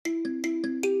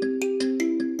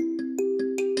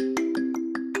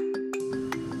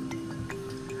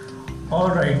All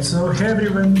right, so hey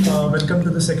everyone, welcome to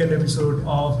the second episode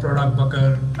of Product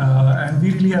Bucker, and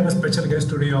we really have a special guest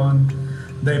today on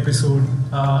the episode.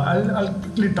 I'll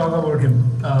quickly talk about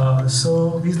him.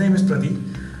 So his name is Pratik,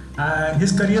 and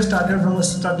his career started from a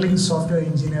struggling software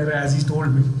engineer, as he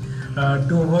told me,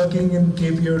 to working in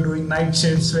KPO doing night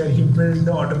shifts where he built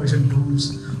the automation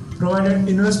tools, provided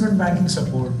investment banking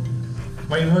support.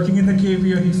 While working in the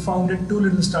KPO, he founded two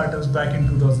little startups back in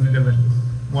 2011,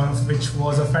 one of which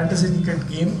was a fantasy cricket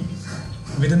game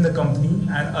within the company,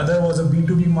 and other was a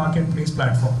B2B marketplace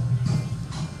platform.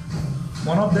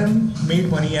 One of them made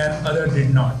money and other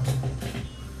did not.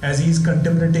 As he is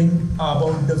contemplating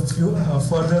about the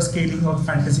further scaling of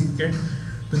fantasy cricket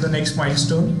to the next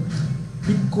milestone,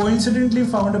 he coincidentally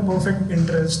found a perfect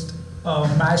interest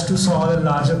match to solve a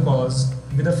larger cause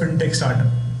with a fintech startup.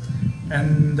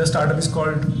 And the startup is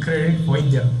called Credit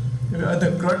Vidya.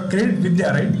 Credit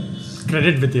Vidya, right?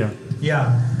 Credit Vidya.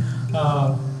 Yeah.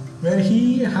 Where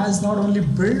he has not only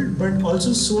built but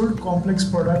also sold complex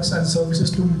products and services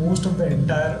to most of the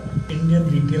entire Indian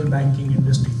retail banking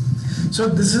industry. So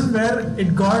this is where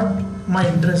it got my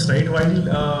interest, right?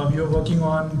 While we were working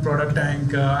on Product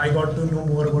Tank, I got to know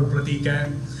more about Pratik,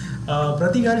 and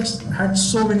Pratik had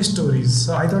so many stories.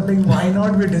 So I thought, like, why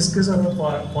not we discuss on the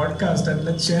podcast and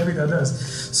let's share with others.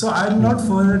 So I'll not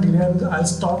further delay. I'll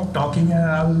stop talking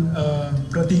and I'll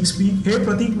Pratik speak. Hey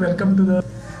Pratik, welcome to the.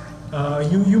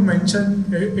 You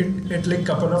mentioned it like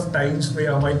couple of times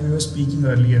while we were speaking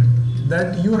earlier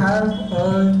that you have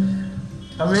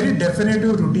a very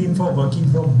definitive routine for working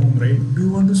from home, right? Do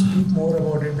you want to speak more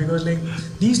about it? Because like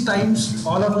these times,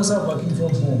 all of us are working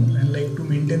from home, and like to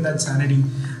maintain that sanity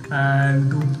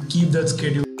and to keep that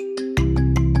schedule.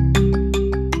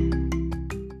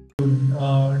 Do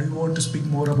you want to speak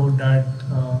more about that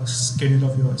schedule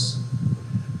of yours?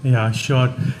 Yeah,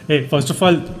 sure. Hey, first of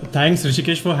all, thanks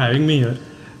Rishikesh for having me here.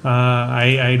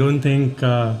 I don't think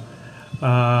I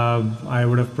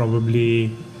would have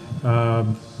probably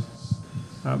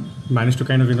managed to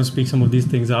kind of speak some of these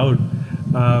things out.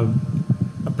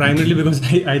 Primarily because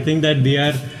I think that they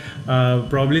are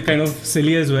probably kind of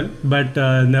silly as well, but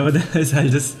nevertheless I'll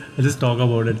just talk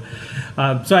about it.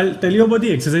 So I'll tell you about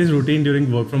the exercise routine during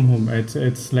work from home. It's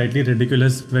slightly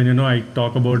ridiculous when I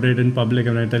talk about it in public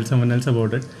and I tell someone else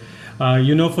about it.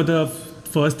 For the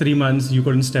first 3 months you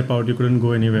couldn't step out, you couldn't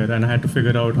go anywhere, and I had to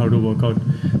figure out how to work out.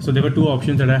 So there were two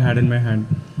options that I had in my hand.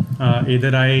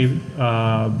 Either I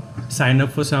sign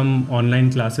up for some online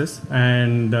classes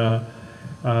and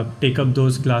take up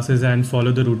those classes and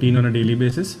follow the routine on a daily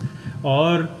basis,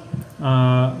 or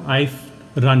I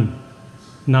run.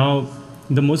 Now,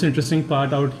 the most interesting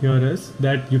part out here is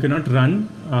that you cannot run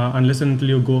unless and until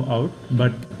you go out.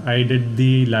 But I did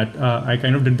I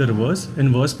kind of did the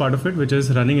inverse part of it, which is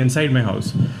running inside my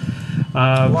house.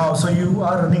 Wow! So you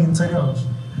are running inside your house?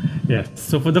 Yeah.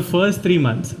 So for the first 3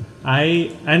 months,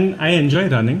 I enjoy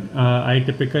running. I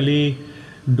typically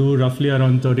do roughly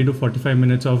around 30 to 45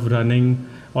 minutes of running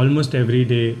almost every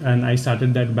day, and I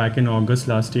started that back in August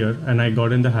last year, and I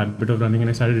got in the habit of running and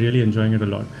I started really enjoying it a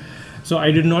lot. So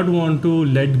I did not want to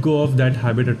let go of that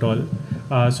habit at all.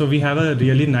 So we have a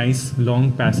really nice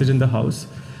long passage in the house.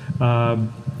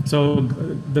 So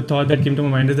the thought that came to my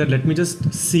mind is that let me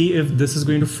just see if this is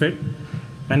going to fit,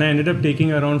 and I ended up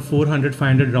taking around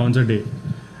 400-500 rounds a day.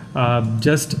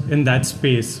 Just in that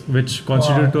space, which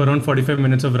constituted to around 45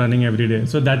 minutes of running every day.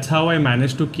 So that's how I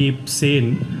managed to keep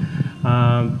sane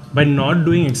by not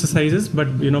doing exercises, but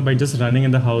by just running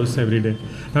in the house every day.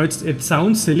 Now it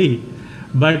sounds silly,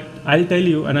 but I'll tell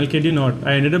you, and I'll kid you not,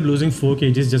 I ended up losing 4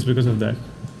 kgs just because of that.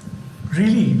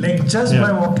 Really? Like just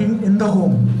by walking in the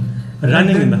home?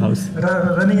 Running in the house.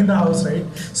 Running in the house, right?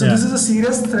 So this is a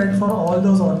serious threat for all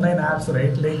those online apps,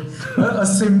 right? Like a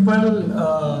simple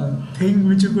thing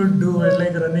which you could do is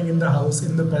like running in the house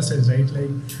in the passage, right? Like,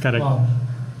 correct. Wow.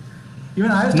 Even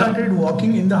I started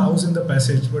walking in the house in the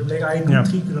passage, but like I do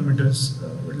 3 kilometers.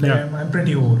 But like I'm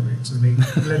pretty overweight, so like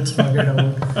let's forget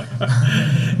about.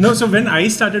 No, so when I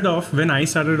started off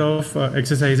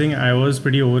exercising, I was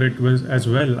pretty over it as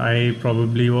well. I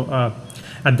probably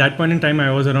at that point in time I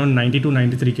was around 90 to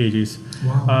 93 kgs.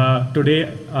 Wow. Today,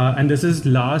 and this is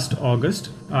last August,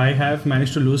 I have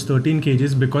managed to lose 13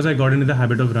 kgs because I got into the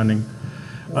habit of running.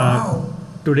 Wow.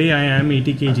 Today I am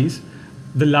 80 kgs.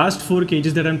 The last 4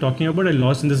 kgs that I'm talking about, I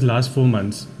lost in this last 4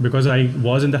 months because I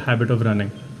was in the habit of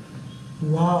running.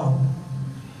 Wow.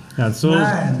 Yeah, so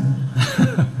man,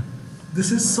 this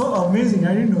is so amazing.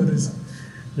 I didn't know this.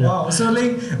 Yeah. Wow. So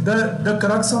like the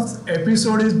crux of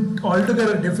episode is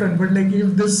altogether different. But like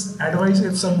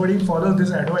if somebody follows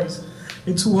this advice,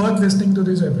 it's worth listening to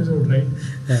this episode, right?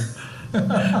 Yeah.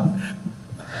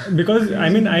 because I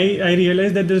mean I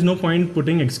realized that there's no point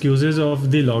putting excuses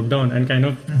of the lockdown and kind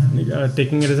of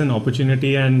taking it as an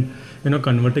opportunity and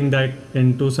converting that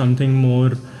into something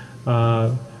more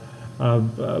uh,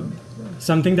 uh,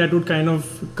 something that would kind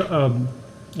of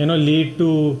lead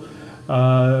to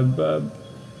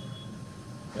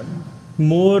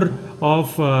more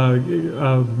of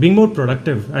being more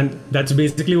productive, and that's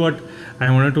basically what I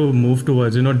wanted to move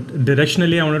towards.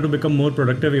 Directionally I wanted to become more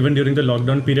productive even during the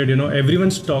lockdown period.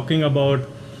 Everyone's talking about,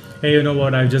 hey, you know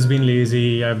what, I've just been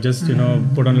lazy, I've just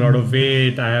put on a lot of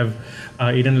weight, I have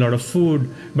eaten a lot of food.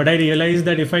 But I realized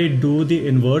that if I do the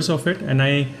inverse of it and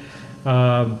I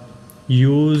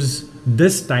use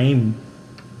this time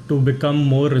to become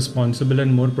more responsible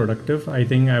and more productive, I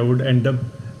think I would end up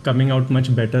coming out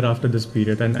much better after this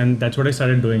period. And that's what I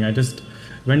started doing. I just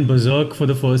went berserk for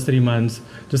the first 3 months,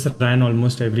 just ran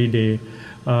almost every day.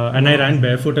 And I ran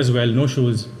barefoot as well, no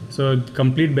shoes. So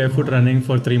complete barefoot running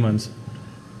for 3 months.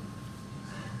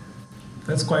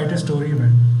 That's quite a story,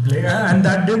 man. Like, and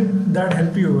that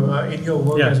help you in your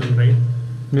work Yeah. as well, right?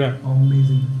 Yeah.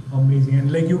 Amazing, amazing.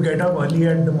 And like you get up early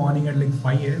at the morning at like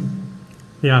 5 a.m.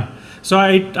 Yeah. So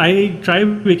I try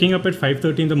waking up at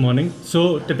 5:30 in the morning.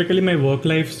 So typically my work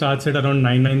life starts at around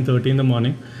 9:30 in the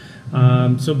morning.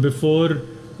 So before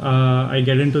I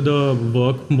get into the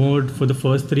work mode for the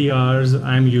first 3 hours,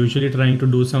 I'm usually trying to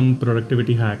do some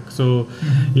productivity hack. So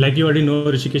like you already know,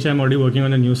 Rishikesh, I'm already working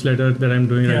on a newsletter that I'm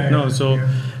doing right now. So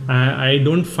I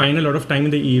don't find a lot of time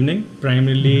in the evening,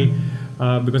 primarily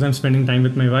because I'm spending time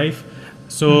with my wife.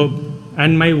 So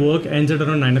and my work ends at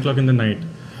around 9 o'clock in the night.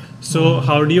 So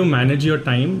how do you manage your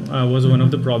time was one of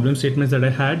the problem statements that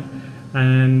I had.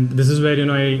 And this is where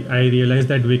I realized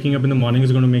that waking up in the morning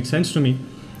is going to make sense to me.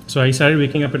 So I started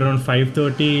waking up at around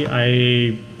 5:30.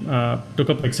 I took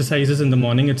up exercises in the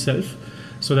morning itself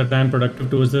so that I'm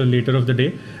productive towards the later of the day,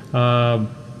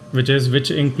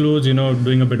 which includes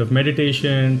doing a bit of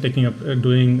meditation, taking up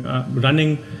doing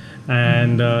running,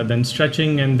 and then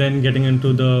stretching, and then getting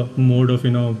into the mode of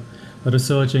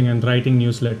researching and writing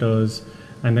newsletters,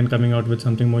 and then coming out with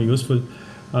something more useful.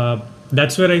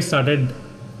 That's where I started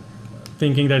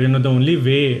thinking that the only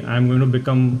way I'm going to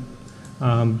become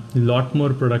a lot more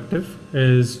productive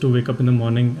is to wake up in the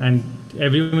morning. And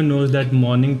everyone knows that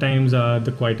morning times are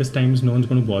the quietest times. No one's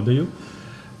going to bother you,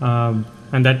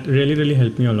 and that really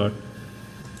helped me a lot.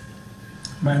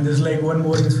 Man, there's like one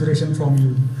more inspiration from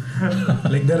you.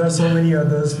 Like there are so many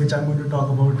others which I'm going to talk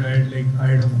about like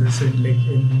ahead of this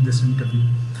in this interview.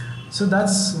 So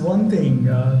that's one thing.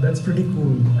 That's pretty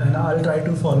cool, and I'll try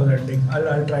to follow that. Like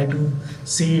I'll try to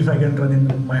see if I can run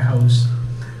in my house.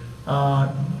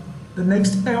 The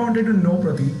next thing I wanted to know,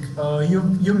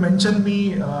 Pratik, you mentioned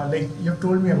me like you've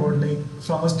told me about like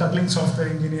from a struggling software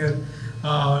engineer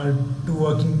to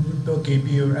working with the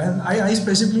KPO, and I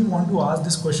specifically want to ask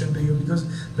this question to you because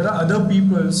there are other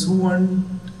peoples who want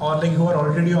or like who are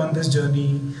already on this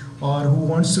journey or who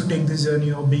wants to take this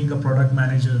journey of being a product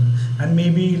manager, and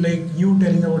maybe like you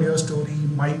telling about your story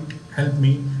might help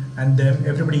me and them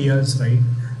everybody else, right?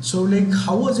 So like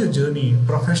how was your journey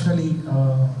professionally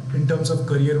in terms of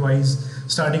career wise,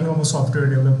 starting from a software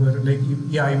developer? Like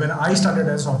yeah, even I started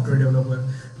as a software developer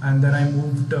and then I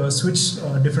moved switched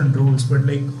different roles, but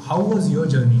like how was your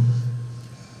journey?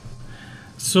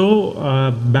 So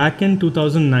back in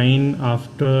 2009,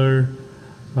 after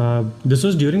this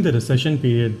was during the recession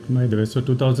period, by the way. So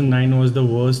 2009 was the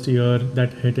worst year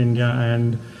that hit India,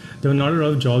 and there were not a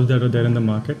lot of jobs that were there in the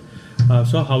market.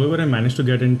 So, however, I managed to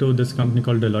get into this company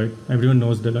called Deloitte. Everyone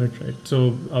knows Deloitte, right?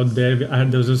 So out there,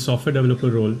 there was a software developer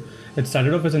role. It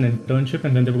started off as an internship,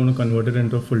 and then they were going to convert it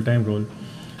into a full-time role.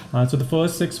 So the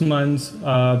first 6 months,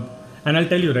 and I'll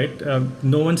tell you, right,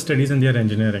 no one studies in their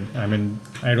engineering. I mean,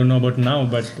 I don't know about now,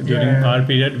 but during our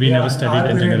period, we never studied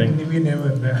engineering. We never.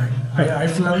 I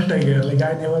flunked a year. Like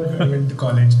I never went to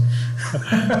college.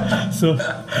 So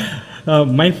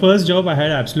my first job, I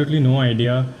had absolutely no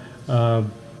idea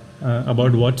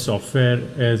about what software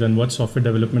is and what software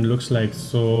development looks like.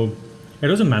 So it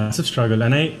was a massive struggle,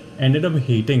 and I ended up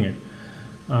hating it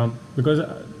because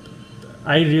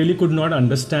I really could not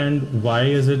understand why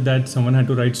is it that someone had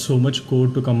to write so much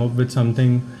code to come up with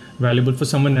something valuable for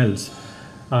someone else.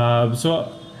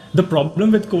 So the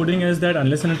problem with coding is that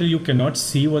unless and until you cannot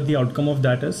see what the outcome of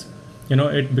that is,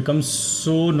 it becomes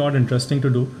so not interesting to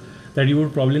do that you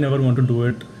would probably never want to do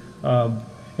it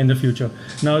in the future.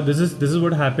 Now this is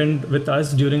what happened with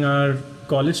us during our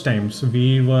college times.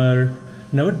 We were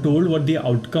never told what the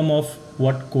outcome of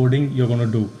what coding you're going to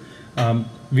do.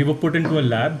 We were put into a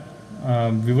lab.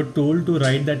 We were told to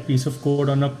write that piece of code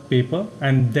on a paper,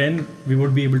 and then we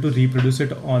would be able to reproduce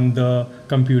it on the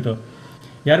computer.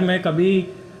 यार मैं कभी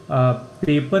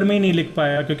paper में ही नहीं लिख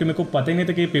पाया क्योंकि मेरे को पता ही नहीं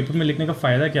था कि पेपर में लिखने का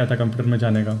फ़ायदा क्या था कंप्यूटर में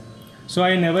जाने का. सो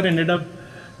I never ended up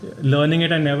learning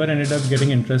it. I never ended up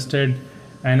getting interested,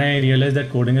 and I realized that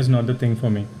coding is not the thing for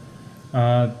me.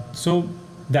 So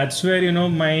that's where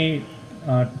my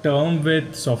term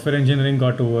with software engineering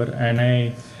got over, and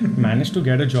I managed to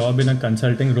get a job in a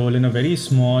consulting role in a very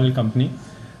small company,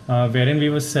 wherein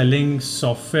we were selling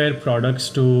software products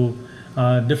to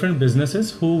different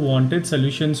businesses who wanted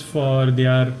solutions for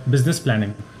their business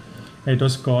planning. It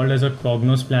was called as a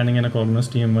Cognos planning and a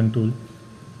Cognos TM1 tool.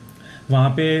 वहाँ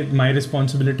पे my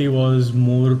responsibility was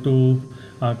more to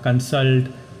consult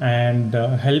and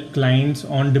help clients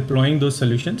on deploying those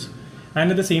solutions,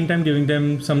 and at the same time giving them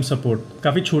some support.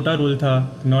 काफ़ी छोटा role था,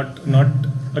 not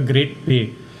a great pay.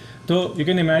 So you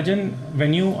can imagine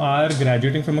when you are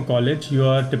graduating from a college, you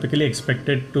are typically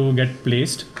expected to get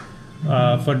placed.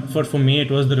 For me,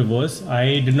 it was the reverse. I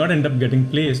did not end up getting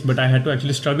placed, but I had to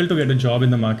actually struggle to get a job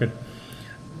in the market.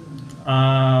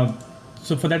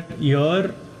 So for that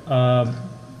year,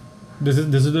 this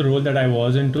is the role that I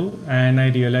was into, and I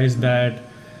realized that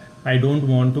I don't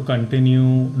want to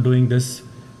continue doing this,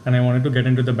 and I wanted to get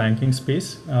into the banking space.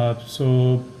 So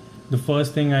the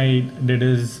first thing I did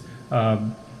is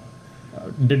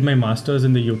did my masters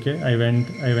in the UK. I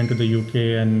went to the UK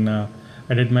and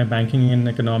I did my banking and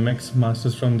economics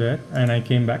masters from there, and I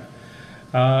came back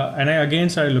and I again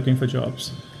started looking for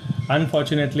jobs.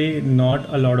 Unfortunately,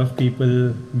 not a lot of people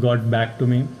got back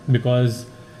to me because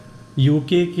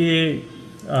UK के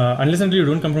unless until you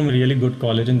don't come from a really good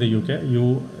college in the UK,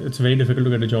 it's very difficult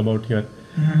to get a job out here.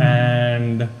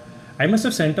 And I must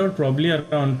have sent out probably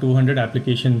around 200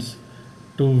 applications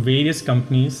to various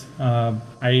companies.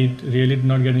 I really did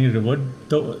not get any reward,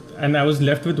 and I was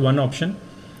left with one option.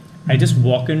 I just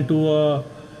walk into a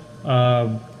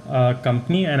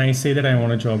company and I say that I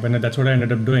want a job, and that's what I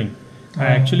ended up doing. I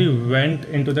actually went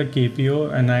into the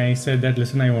KPO and I said that,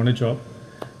 listen, I want a job.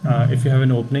 If you have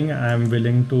an opening, I'm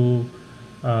willing to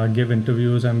give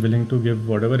interviews. I'm willing to give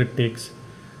whatever it takes.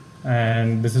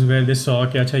 And this is where they saw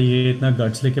कि अच्छा ये इतना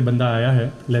guts लेके बंदा आया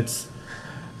है.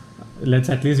 Let's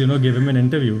at least give him an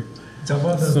interview. So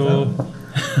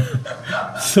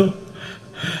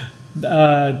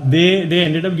they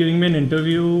ended up giving me an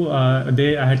interview.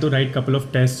 I had to write couple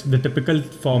of tests, the typical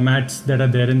formats that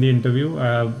are there in the interview.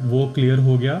 वो clear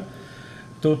हो गया.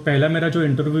 तो पहला मेरा जो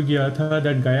interview किया था,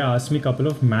 that guy asked me couple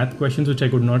of math questions which I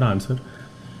could not answer.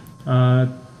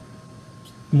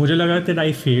 मुझे लगा that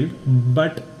I failed,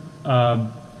 but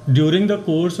during the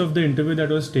course of the interview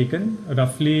that was taken,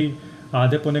 रफली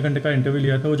आधे पौने घंटे का इंटरव्यू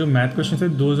लिया था. वो जो मैथ क्वेश्चन थे,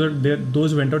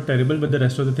 those went out terrible, but the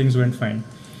rest of the things went fine.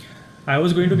 I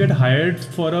was going to get hired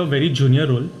for a very junior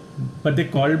role, but they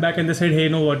called back and they said, hey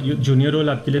know what, junior role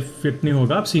आपके लिए fit नहीं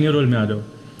होगा, आप senior role में आ जाओ.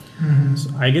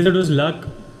 I guess it was luck.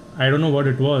 I don't know what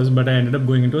it was, but I ended up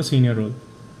going into a senior role.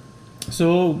 So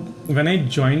when I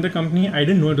joined the company, I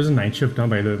didn't know it was a night shift.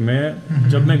 By the way,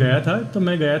 जब मैं गया था तो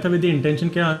मैं गया था with the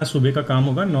intention कि हाँ सुबह का काम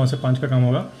होगा, 9 से 5 का काम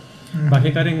होगा,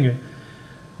 बाकी करेंगे.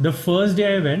 The first day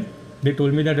I went, they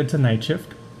told me that it's a night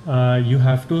shift. You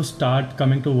have to start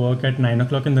coming to work at 9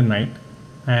 o'clock in the night,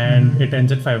 and it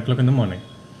ends at 5 o'clock in the morning.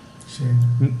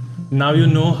 Now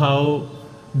you know how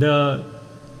the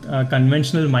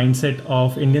conventional mindset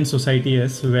of Indian society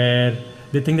is, where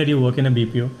they think that you work in a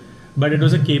BPO, but it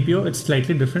was a KPO. It's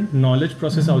slightly different. Knowledge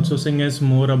process outsourcing is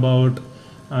more about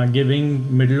giving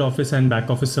middle office and back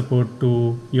office support to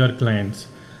your clients.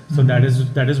 So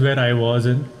that is where I was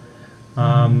in.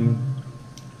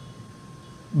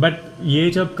 But ये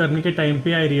जब करने के time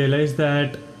पे I realized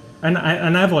that,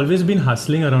 and I've always been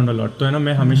hustling around a lot. तो है ना,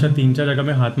 मैं हमेशा 3-4 जगह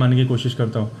में हाथ मारने की कोशिश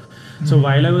करता हूँ. So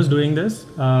while I was doing this,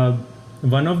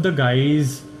 one of the guys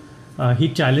he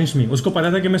challenged me. उसको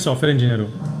पता था कि मैं सॉफ्टवेयर इंजीनियर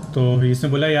हूँ, तो इसने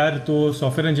बोला, यार तो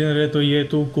सॉफ्टवेयर इंजीनियर है तो ये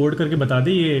तू कोड करके बता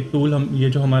दे, ये टूल ये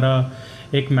जो हमारा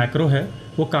एक मैक्रो है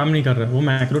वो काम नहीं कर रहा है, वो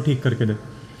मैक्रो ठीक करके दे.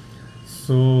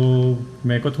 सो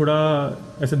मेरे को थोड़ा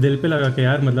ऐसे दिल पे लगा कि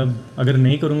यार मतलब अगर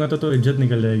नहीं करूँगा तो इज्जत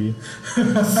निकल जाएगी.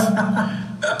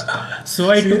 सो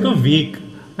आई टुक a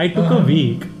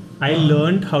week. I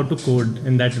learned how to code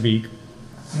in that week,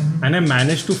 and I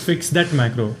managed to fix that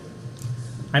macro.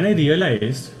 And I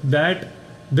realized that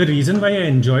the reason why I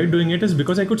enjoyed doing it is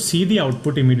because I could see the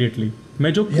output immediately.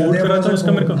 मैं जो code कर रहा था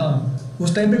उसका मेरे को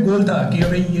उस time पे गोल था कि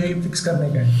भाई ये फिक्स करने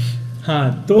का है.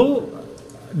 हाँ, तो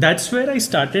that's where I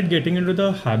started getting into the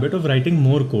habit of writing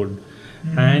more code.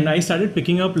 And I started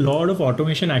picking up a lot of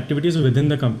automation activities within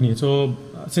the company. So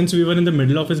since we were in the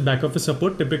middle office, back office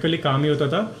support, typically काम ये होता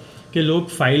था कि लोग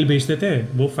file भेजते थे,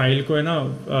 वो file को है ना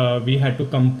we had to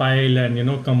compile and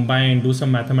combine, do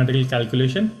some mathematical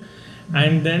calculation,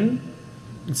 and then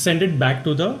send it back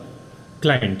to the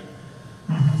client.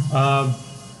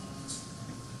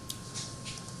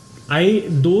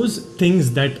 Those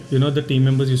things that the team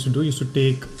members used to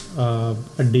take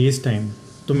a day's time.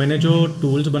 तो मैंने जो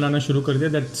tools बनाना शुरू कर दिया,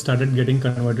 that started getting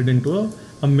converted into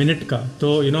a minute का. तो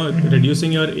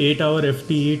reducing your 8-hour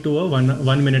FTE to a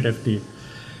 1 minute FTE.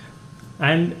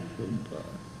 And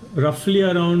roughly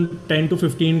around 10 to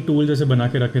 15 tools ऐसे बना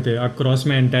के रखे थे across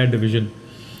my entire division.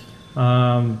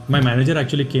 My manager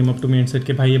actually came up to me and said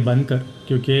कि भाई ये बंद कर,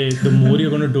 क्योंकि the more you're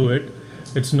going to do it,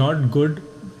 it's not good,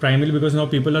 primarily because now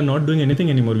people are not doing anything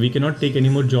anymore. We cannot take any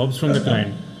more jobs from the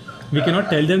client. We cannot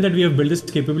tell them that we have built this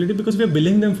capability because we are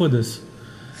billing them for this.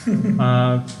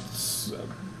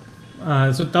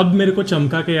 So तब मेरे को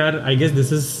चमका के यार, I guess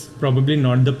this is probably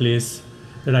not the place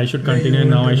that I should continue, and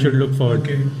now I should look forward.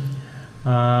 Okay.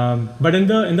 But in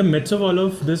the midst of all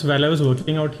of this, while I was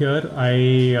working out here,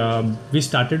 we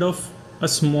started off a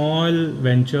small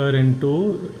venture into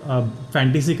a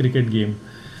fantasy cricket game.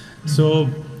 So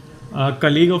a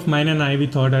colleague of mine and I, we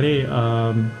thought,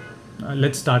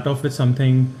 let's start off with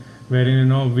something where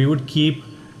we would keep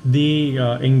the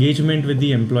engagement with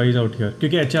the employees out here.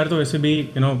 क्योंकि HR तो वैसे भी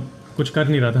कुछ कर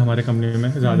नहीं रहा था हमारे कंपनी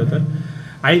में ज़्यादातर.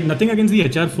 Nothing against the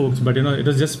HR folks, but it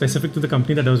was just specific to the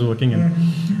company that I was working in.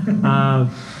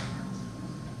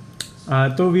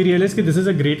 So we realized that this is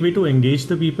a great way to engage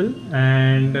the people,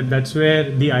 and that's where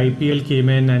the IPL came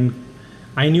in, and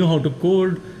I knew how to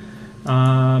code,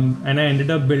 and I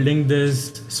ended up building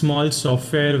this small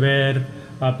software where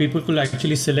people could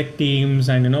actually select teams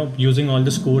and using all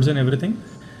the scores and everything.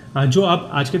 जो आप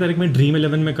आज के तारीख में dream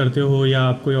 11 में करते हो या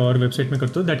आप कोई और वेबसाइट में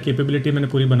करते हो, दैट कैपेबिलिटी मैंने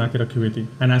पूरी बना के रखी हुई थी.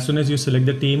 And as soon as you select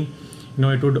the team,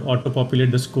 it would auto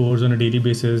populate the scores on a daily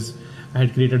basis. I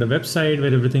had created a website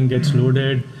where everything gets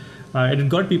loaded. It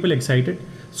got people excited.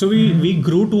 So we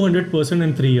grew 200%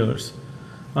 in 3 years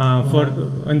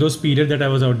in those period that I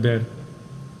was out there.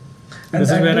 And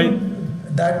this is where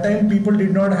that time people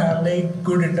did not have like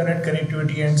good internet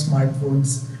connectivity and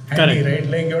smartphones handy, Correct.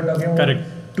 right? Like you're talking about Correct.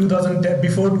 2010,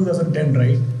 before 2010,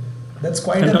 right? That's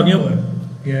quite a number.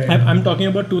 Yeah. I'm talking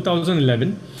about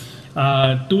 2011.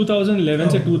 2011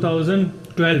 to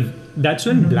 2012. That's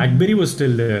when BlackBerry was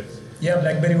still there. Yeah,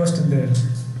 BlackBerry was still there.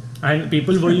 And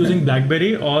people were using BlackBerry,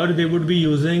 or they would be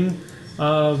using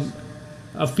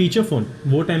a feature phone.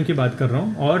 वो time की बात कर रहा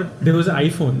हूँ. और there was an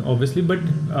iPhone, obviously, but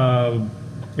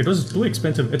it was too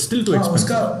expensive. It's still too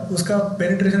expensive. उसका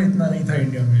penetration इतना नहीं था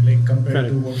इंडिया में, like compared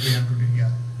Correct. to what we have today.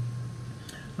 Yeah.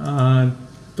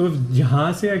 तो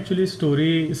यहाँ से एक्चुअली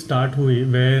स्टोरी स्टार्ट हुई,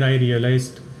 वेयर आई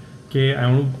रियलाइज्ड कि I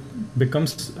want to become,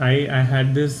 I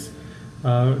had this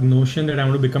notion that I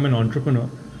want to become an entrepreneur,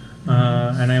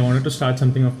 and I wanted to start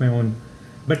something of my own.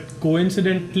 But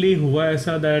coincidentally हुआ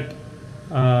ऐसा that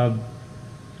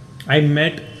I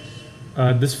met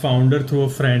this founder through a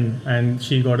friend, and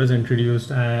she got us introduced,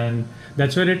 and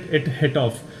that's where it hit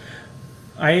off.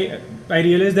 I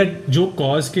realized that जो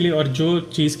cause के लिए और जो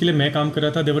चीज़ के लिए मैं काम कर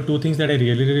रहा था, there were two things that I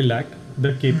really lacked: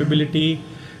 the capability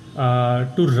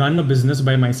to run a business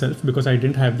by myself, because I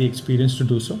didn't have the experience to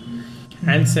do so,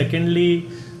 and secondly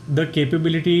the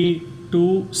capability to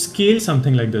scale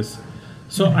something like this.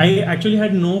 So I actually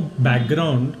had no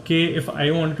background कि if I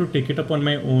wanted to take it up on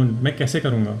my own, मैं कैसे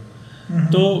करूँगा.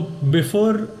 तो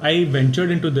before I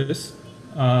ventured into this,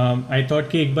 I thought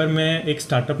कि एक बार मैं एक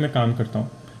startup में काम करता हूँ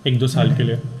 1-2 साल के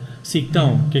लिए, सीखता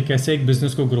हूँ कि कैसे एक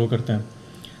बिज़नेस को ग्रो करते हैं.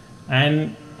 एंड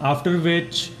आफ्टर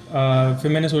विच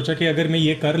फिर मैंने सोचा कि अगर मैं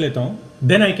ये कर लेता हूँ,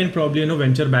 then I can probably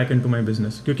venture back into my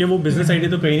business, क्योंकि वो बिजनेस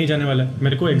आइडिया तो कहीं नहीं जाने वाला है.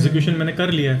 मेरे को एग्जीक्यूशन मैंने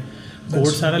कर लिया है, कोड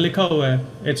सारा लिखा हुआ है,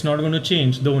 it's not going to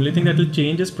change. The only thing that will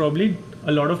change is probably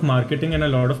a lot of marketing and a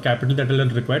lot of capital that will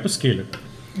require to scale it.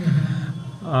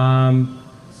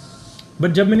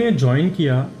 But जब मैंने ज्वाइन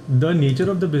किया, the nature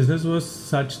of the business was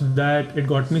such that it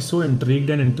got me so intrigued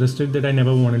and interested that I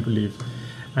never wanted to leave.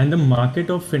 And the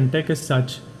market of fintech is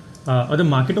such, or the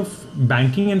market of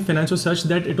banking and finance was such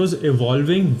that it was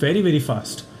evolving very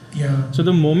fast. Yeah. So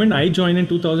the moment I joined in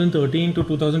 2013 to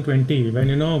 2020,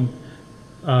 when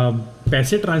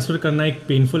पैसे transfer करना एक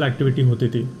painful activity होती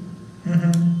थी,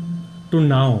 to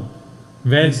now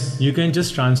where you can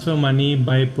just transfer money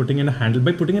by putting in a handle,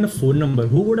 by putting in a phone number.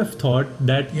 Who would have thought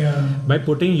that by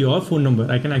putting your phone number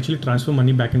I can actually transfer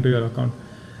money back into your account?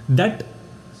 That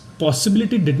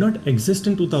possibility did not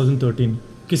exist in 2013.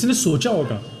 किसी ने सोचा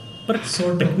होगा, पर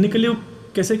technically वो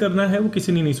कैसे करना है वो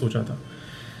किसी ने नहीं सोचा था.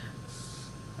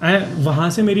 वहाँ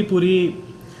से मेरी पूरी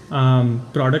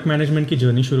प्रोडक्ट मैनेजमेंट की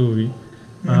जर्नी शुरू हुई.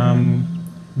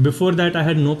 Before that I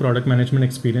had no product management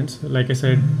experience. Like I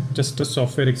said, just a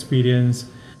software experience,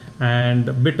 and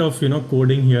a bit of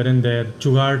coding here and there.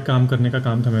 जुगाड़ काम करने का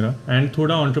काम था मेरा, and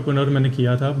थोड़ा entrepreneur मैंने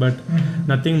किया था, but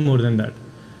nothing more than that.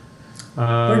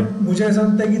 But मुझे ऐसा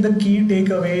लगता है कि the key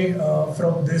takeaway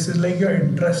from this is like your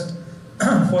interest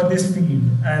for this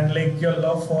field and like your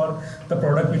love for the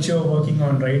product which you're working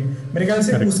on, right? मेरे ख्याल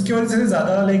से उसकी वजह से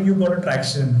ज़्यादा like you got a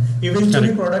traction.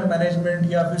 Eventually product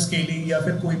management या फिर scaling या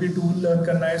फिर कोई भी tool learn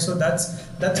करना है, so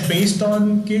that's based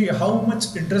on कि how much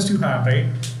interest you have,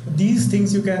 right? These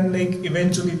things you can like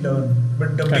eventually learn,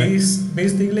 but the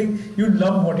base thing like you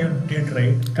love what you did,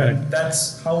 right? Correct. And that's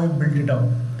how you build it up.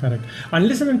 Correct.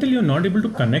 Unless and until you're not able to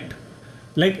connect,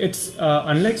 like it's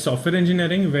unlike software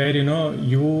engineering where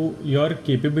your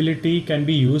capability can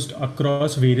be used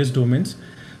across various domains,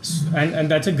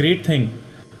 and that's a great thing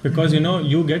because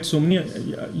you get so many,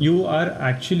 you are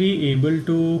actually able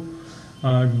to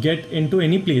get into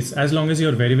any place as long as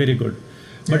you're very, very good.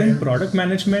 But in product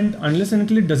management, unless and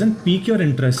until it doesn't pique your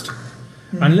interest,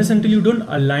 unless until you don't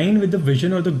align with the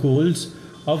vision or the goals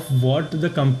of what the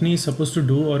company is supposed to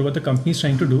do or what the company is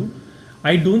trying to do,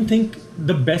 I don't think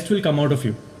the best will come out of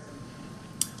you.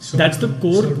 So that's the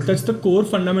core. That's the core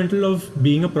fundamental of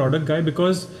being a product guy,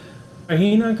 because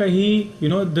kahin na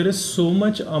kahi, there is so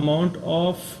much amount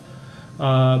of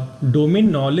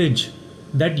domain knowledge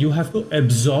that you have to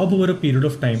absorb over a period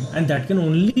of time, and that can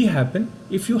only happen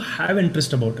if you have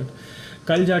interest about it.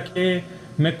 कल जाके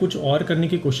मैं कुछ और करने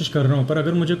की कोशिश कर रहा हूँ, पर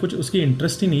अगर मुझे कुछ उसकी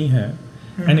इंटरेस्ट ही नहीं है,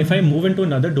 and if I move into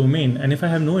another domain and if I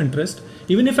have no interest,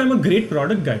 even if I'm a great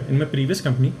product guy in my previous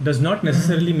company, does not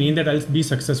necessarily mean that I'll be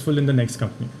successful in the next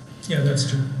company. Yeah, that's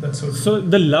true. That's so true. So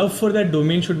the love for that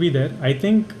domain should be there. I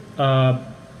think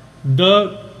the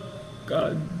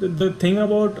thing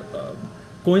about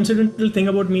coincidental thing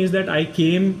about me is that I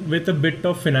came with a bit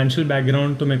of financial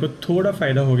background, तो मेरे को थोड़ा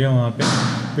फायदा हो गया वहाँ पे,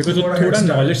 because वो थोड़ा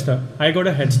knowledge था. I got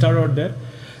a head start out there.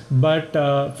 But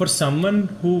for someone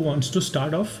who wants to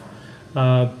start off,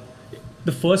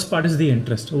 the first part is the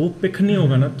interest. वो पिक नहीं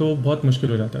होगा ना तो बहुत मुश्किल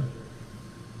हो जाता है.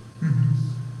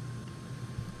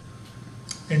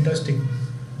 Interesting.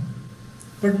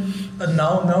 But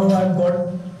now I've got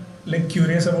like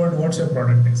curious about what your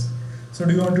product is. So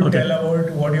do you want to tell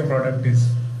about what your product is?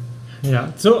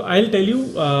 Yeah. So I'll tell you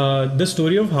the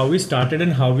story of how we started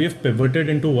and how we have pivoted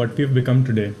into what we've become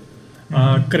today.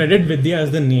 Credit Vidya as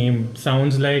the name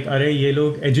sounds like अरे ये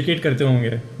लोग educate करते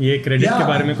होंगे, ये credit के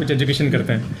बारे में कुछ education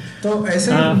करते हैं. तो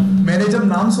ऐसे मैंने जब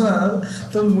नाम सुना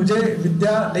तो मुझे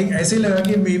विद्या like ऐसे ही लगा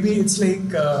कि maybe it's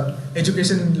like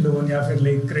education loan या फिर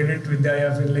like credit विद्या या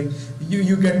फिर like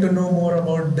you get to know more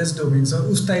about this domain. So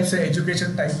उस type से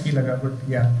education type ही लगा, but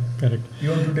yeah. Correct. You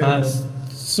want to tell us?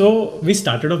 So we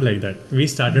started off like that. We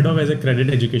started off as a credit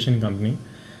education company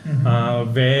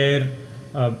where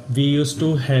we used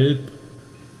to help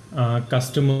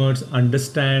customers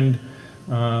understand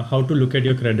how to look at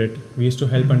your credit. We used to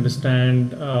help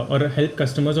understand or help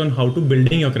customers on how to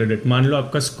building your credit. मान लो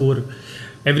आपका score.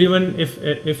 Everyone,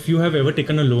 if you have ever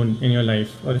taken a loan in your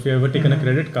life or if you have ever taken a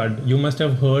credit card, you must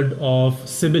have heard of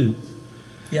CIBIL.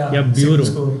 Yeah, bureau.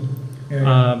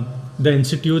 The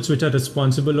institutes which are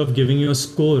responsible of giving you a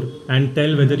score and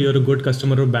tell whether you're a good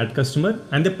customer or bad customer,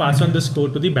 and they pass on the score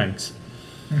to the banks.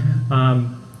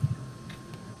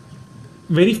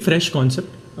 Very fresh concept,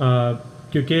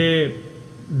 because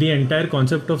the entire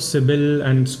concept of CIBIL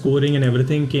and scoring and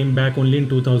everything came back only in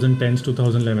 2010s,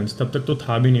 2011s. तब तक तो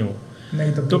था भी नहीं वो.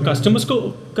 तो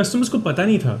customers को पता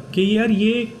नहीं था कि यार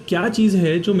ये क्या चीज़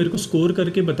है जो मेरे को स्कोर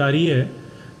करके बता रही है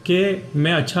कि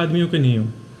मैं अच्छा आदमी हूँ कि नहीं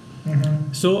हूँ.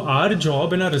 So our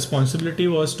job and our responsibility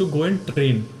was to go and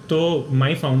train. So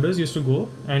my founders used to go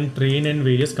and train in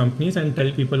various companies and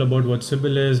tell people about what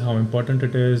CIBIL is, how important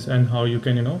it is, and how you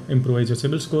can improvise your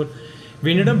CIBIL score.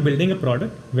 We ended up building a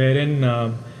product wherein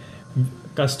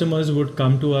customers would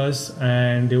come to us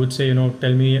and they would say,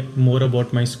 tell me more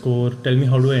about my score, tell me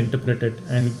how do I interpret it.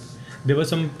 And there were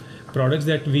some products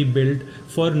that we built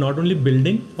for not only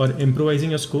building or improvising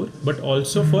your score, but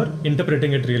also for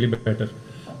interpreting it really better.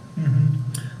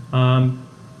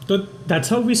 So that's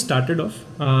how we started off.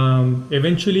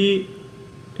 Eventually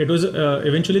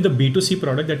the B2C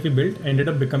product that we built ended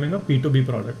up becoming a P2B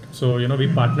product. So we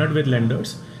partnered with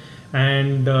lenders,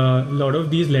 and a lot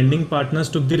of these lending partners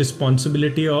took the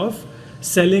responsibility of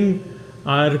selling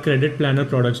our credit planner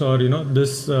products or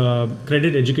this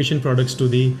credit education products to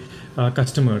the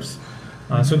customers.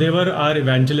 So they were our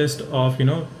evangelist of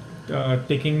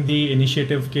taking the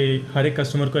initiative के हर एक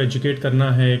customer को educate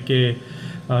करना है कि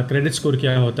credit score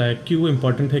क्या होता है, क्यों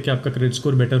इम्पोर्टेंट है कि आपका क्रेडिट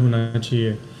स्कोर बेटर होना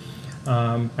चाहिए.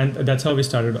 And that's how we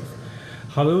started off.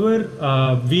 However,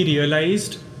 we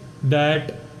realized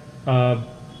that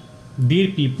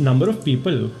the number of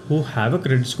people who have a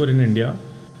credit score in India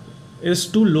is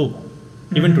too low,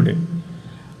 even today.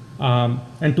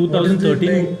 And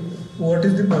 2013. What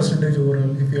is the percentage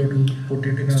overall if you have to put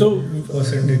it in a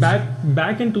percentage?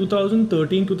 Back in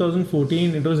 2013,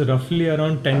 2014, it was roughly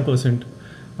around 10%,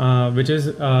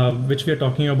 which we are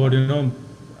talking about,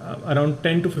 around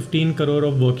 10 to 15 crore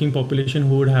of working population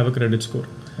who would have a credit score.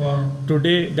 Wow.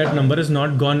 Today, that number has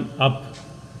not gone up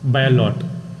by a lot.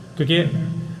 Okay?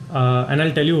 And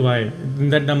I'll tell you why.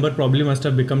 That number probably must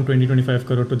have become 20-25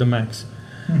 crore to the max.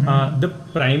 The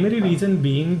primary reason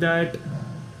being that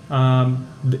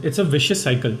it's a vicious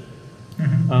cycle.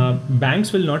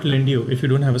 Banks will not lend you if you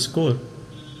don't have a score.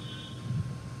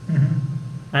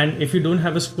 And if you don't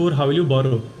have a score, how will you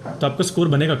borrow? तो आपका score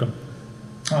बनेगा कब?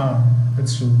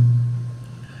 That's true.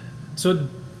 So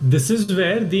this is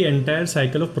where the entire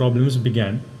cycle of problems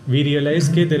began. We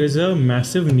realized that there is a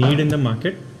massive need in the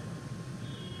market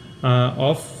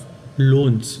of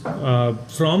loans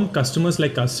from customers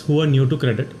like us who are new to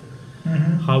credit.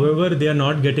 However, they are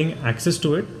not getting access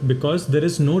to it because there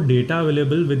is no data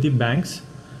available with the banks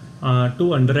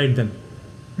to underwrite them.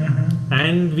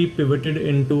 And we pivoted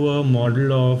into a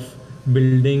model of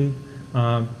building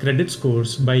credit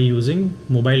scores by using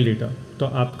mobile data. तो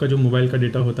आपका जो mobile का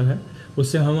data होता है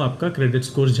उससे हम आपका credit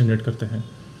scores generate करते हैं.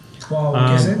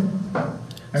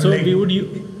 So we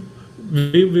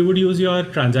would use your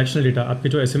transactional data. आपके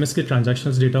जो SMS के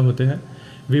transactions data होते हैं,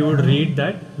 we would read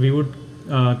that, we would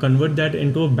convert that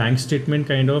into a bank statement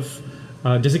kind of.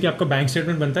 जैसे कि आपका बैंक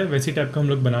स्टेटमेंट बनता है वैसी टाइप का हम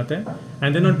लोग बनाते हैं.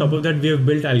 And then on top of that we have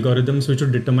built algorithms which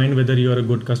would determine whether you are a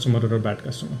good customer or a bad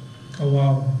customer. Oh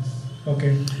wow.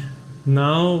 Okay.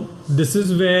 Now this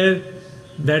is where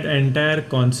that entire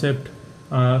concept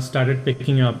started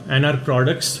picking up, and our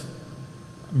products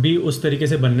भी उस तरीके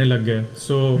से बनने लग गए.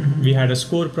 So we had a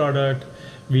score product,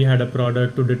 we had a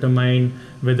product to determine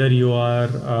whether you are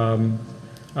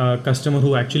a customer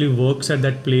who actually works at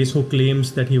that place, who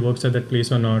claims that he works at that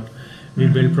place or not. We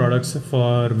build products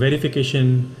for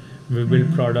verification, we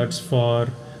build products for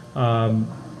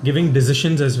giving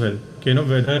decisions as well,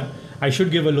 whether I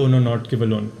should give a loan or not give a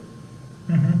loan.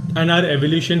 And our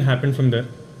evolution happened from there.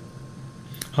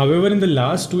 However, in the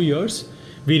last 2 years,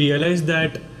 we realized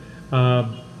that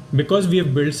because we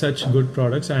have built such good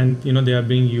products and they are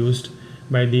being used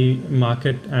by the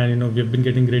market, and we have been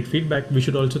getting great feedback, we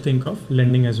should also think of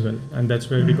lending as well, and that's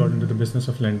where we got into the business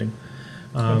of lending.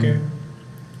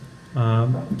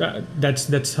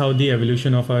 That's how the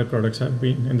evolution of our products have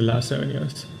been in the last 7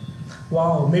 years.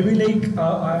 Wow, maybe like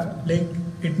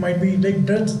it might be like,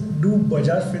 do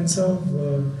Bajaj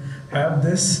Finserv have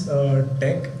this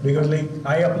tech? Because like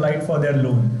I applied for their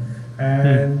loan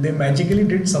and they magically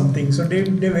did something. So they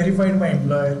verified my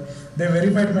employer, they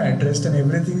verified my address and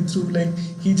everything through, like,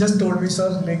 he just told me, sir,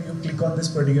 like you click on this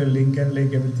particular link and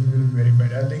like everything will be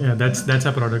verified. I like, yeah, that's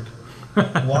our product.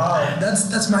 Wow,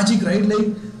 that's magic, right?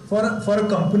 Like for a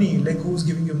company like who's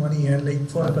giving you money, and like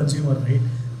for a consumer, right?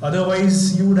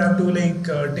 Otherwise you would have to like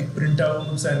take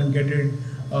printouts and get it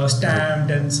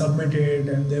stamped and submitted,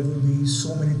 and there will be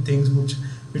so many things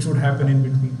which would happen in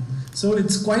between. So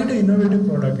it's quite an innovative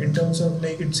product in terms of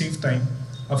like it saves time,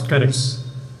 of course.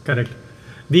 Correct.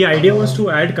 The idea was to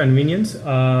add convenience,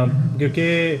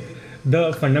 because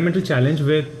the fundamental challenge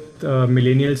with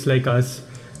millennials like us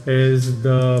is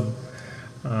the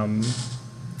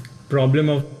problem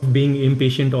of being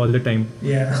impatient all the time.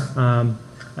 Yeah.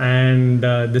 And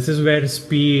this is where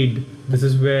speed, this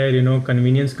is where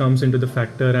convenience comes into the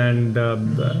factor, and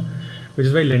which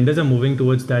is why lenders are moving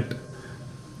towards that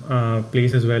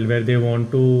place as well, where they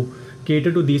want to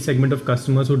cater to these segment of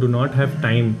customers who do not have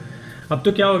time. अब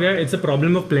तो क्या हो गया, it's a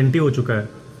problem of plenty हो चुका है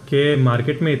कि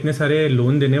market में इतने सारे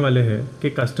लोन देने वाले हैं कि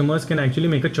customers can actually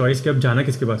make a choice कि अब जाना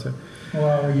किसके पास है.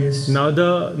 Now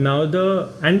the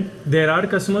and there are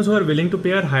customers who are willing to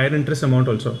pay a higher interest amount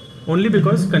also, only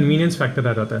because convenience factor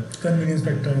आ जाता है. Convenience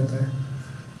factor आता है.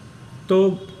 तो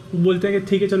बोलते हैं कि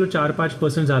ठीक है चलो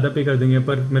 4-5% ज़्यादा पे कर देंगे,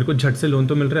 पर मेरे को झट से लोन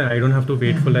तो मिल रहा है. I don't have to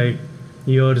wait for like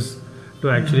years to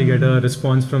actually get a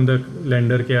response from the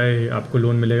lender कि आपको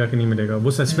लोन मिलेगा कि नहीं मिलेगा.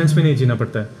 वो सस्पेंस में नहीं जीना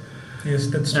पड़ता है. Yes,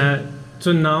 that's true.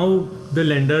 So now the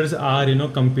lenders are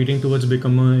competing towards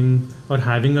becoming or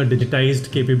having a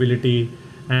digitized capability,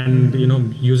 and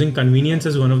using convenience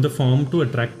as one of the form to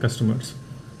attract customers.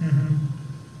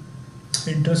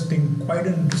 Interesting, quite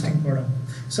an interesting product.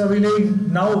 So like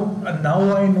now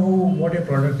I know what your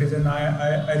product is, and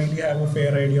I really have a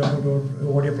fair idea about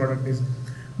what your product is.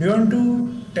 Do you want to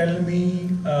tell me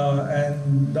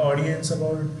and the audience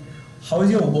about how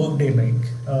is your work day like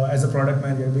as a product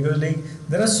manager? Because like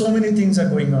there are so many things are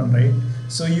going on, right?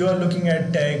 So you are looking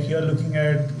at tech, you are looking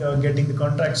at getting the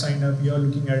contract signed up, you are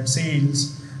looking at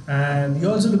sales, and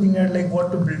you're also looking at like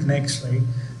what to build next, right?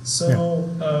 So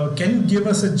can you give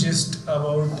us a gist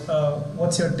about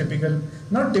what's your typical,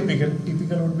 not typical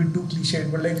would be too cliched,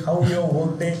 but like how your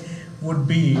workday would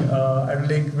be,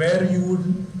 and like where you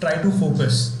would try to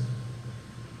focus?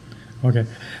 Okay.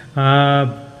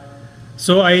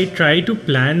 So I try to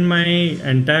plan my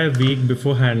entire week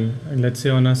beforehand, let's say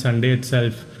on a Sunday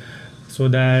itself, so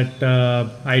that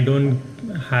I don't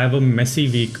have a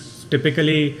messy week.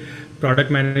 Typically,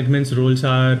 product management's roles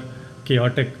are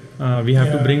chaotic. We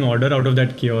have to bring order out of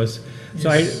that chaos. So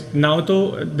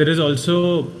there is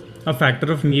also a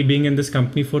factor of me being in this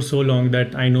company for so long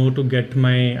that I know to get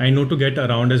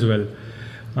around as well.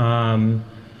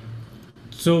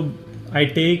 So I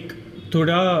take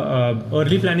थोड़ा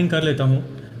early planning कर लेता हूँ.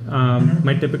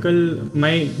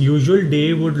 My usual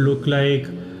day would look like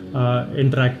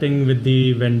interacting with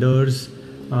the vendors,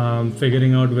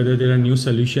 figuring out whether there are new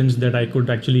solutions that I could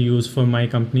actually use for my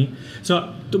company.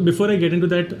 So before I get into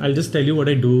that, I'll just tell you what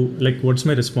I do, like what's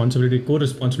my core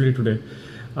responsibility today.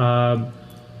 Around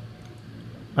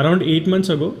 8 months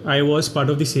ago, I was part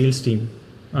of the sales team,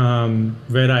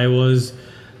 where I was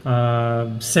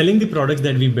selling the products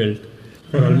that we built.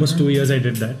 For almost 2 years I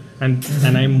did that, and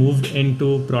I moved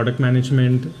into product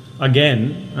management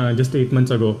again just 8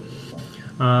 months ago.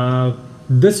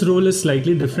 This role is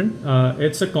slightly different.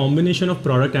 It's a combination of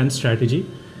product and strategy.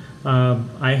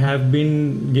 I have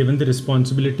been given the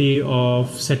responsibility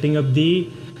of setting up the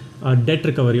debt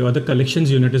recovery, or the collections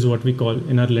unit is what we call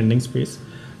in our lending space,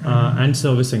 and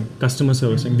customer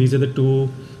servicing. These are the two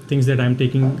things that I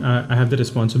have the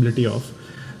responsibility of.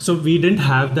 So we didn't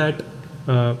have that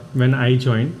when I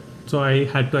joined, so I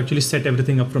had to actually set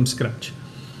everything up from scratch,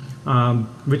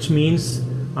 which means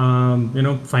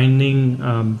finding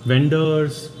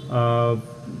vendors,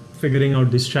 figuring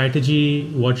out the strategy,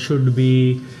 what should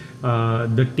be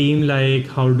the team like,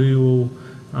 how do you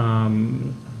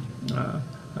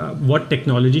what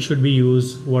technology should be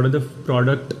used, what are the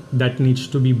product that needs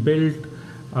to be built,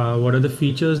 what are the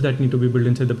features that need to be built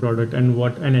inside the product, and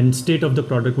what an end state of the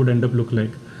product would end up look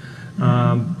like.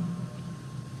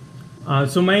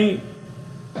 So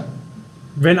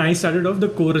when I started off, the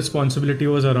core responsibility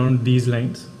was around these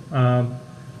lines.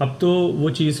 अब तो वो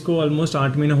चीज़ को almost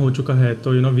 8 महीने हो चुका है,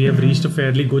 तो we have reached a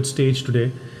fairly good stage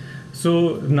today.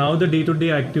 So now the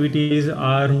day-to-day activities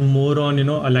are more on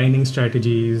aligning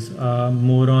strategies,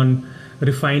 more on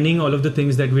refining all of the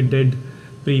things that we did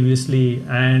previously,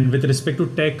 and with respect to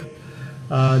tech,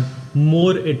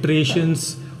 more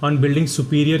iterations on building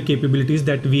superior capabilities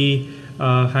that we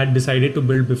had decided to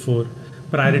build before,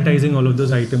 prioritizing all of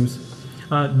those items.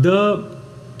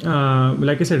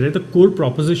 Like I said, right, the core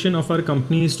proposition of our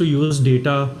company is to use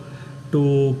data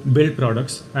to build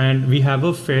products, and we have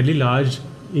a fairly large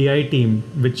AI team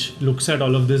which looks at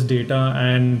all of this data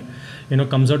and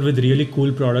comes out with really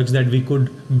cool products that we could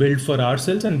build for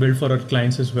ourselves and build for our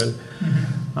clients as well.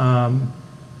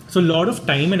 So a lot of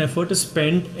time and effort is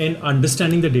spent in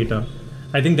understanding the data.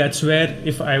 I think that's where,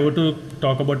 if I were to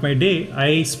talk about my day,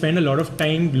 I spend a lot of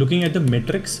time looking at the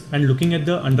metrics and looking at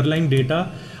the underlying data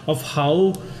of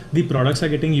how the products are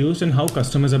getting used and how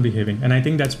customers are behaving. And I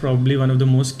think that's probably one of the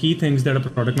most key things that a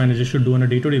product manager should do on a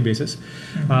day-to-day basis.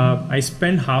 I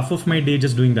spend half of my day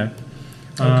just doing that.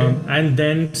 And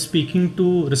then speaking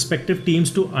to respective teams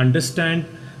to understand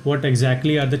what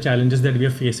exactly are the challenges that we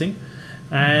are facing,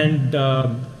 and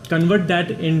convert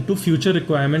that into future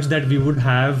requirements that we would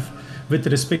have with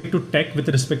respect to tech, with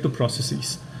respect to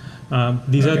processes.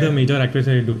 These are the major activities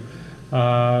I do.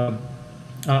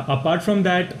 Apart from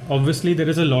that, obviously there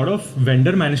is a lot of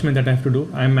vendor management that I have to do.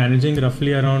 I'm managing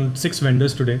roughly around 6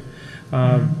 vendors today,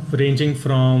 ranging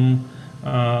from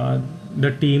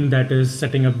the team that is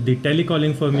setting up the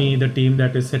telecalling for me, the team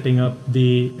that is setting up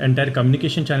the entire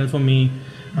communication channel for me,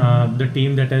 the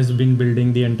team that has been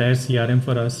building the entire CRM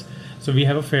for us. So I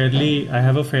have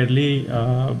a fairly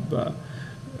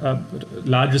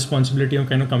large responsibility of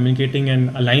kind of communicating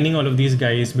and aligning all of these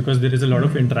guys, because there is a lot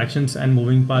of interactions and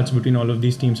moving parts between all of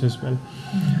these teams as well.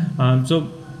 So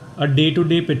a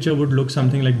day-to-day picture would look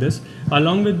something like this.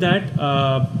 Along with that,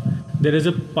 there is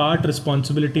a part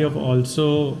responsibility of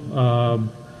also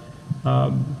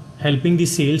helping the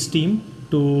sales team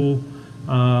to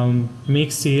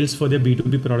make sales for their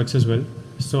B2B products as well.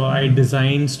 So I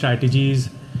design strategies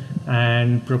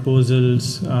and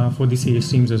proposals for the sales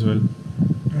teams as well.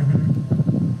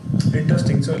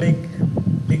 Interesting. So like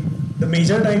the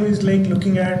major time is like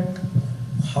looking at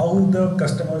how the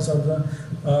customers or the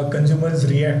consumers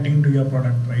reacting to your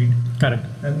product, right? Correct.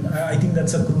 And I think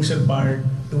that's a crucial part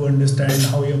to understand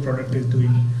how your product is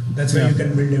doing. That's why Yeah. you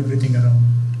can build everything around.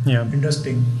 Yeah.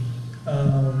 Interesting.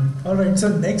 All right. So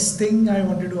next thing I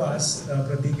wanted to ask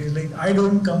Pratik is like I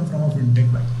don't come from a fintech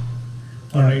background.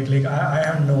 All Yeah. right. Like I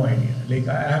have no idea. Like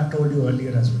I have told you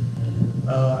earlier as well.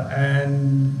 And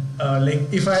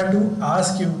like if I have to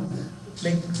ask you,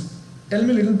 like tell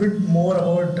me a little bit more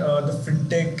about the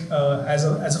fintech as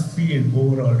a field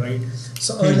overall, right?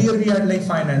 So earlier we had like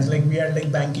finance, like we had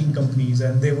like banking companies,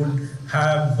 and they would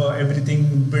have everything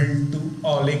built to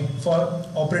or like for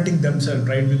operating themselves,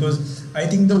 right? Because I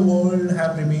think the world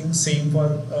have remained same for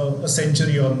a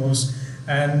century almost,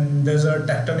 and there's a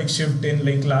tectonic shift in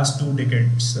like last 2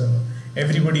 decades.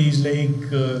 Everybody is like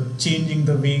changing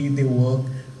the way they work.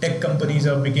 Tech companies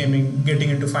are becoming getting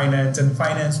into finance, and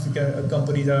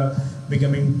companies are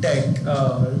becoming tech.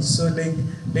 So like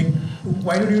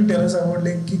why don't you tell us about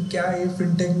like कि क्या ये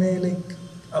fintech में like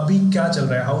अभी क्या चल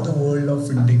रहा है? How the world of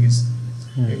fintech is?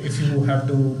 If you have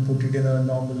to put it in a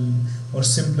normal or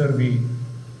simpler way.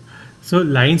 So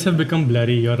lines have become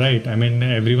blurry. You're right. I mean,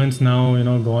 everyone's now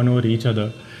gone over each other.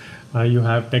 You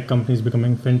have tech companies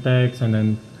becoming fintechs, and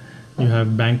then you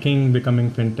have banking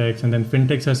becoming fintechs, and then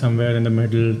fintechs are somewhere in the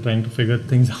middle trying to figure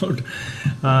things out.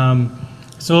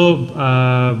 So,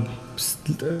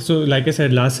 like I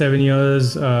said, last 7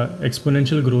 years,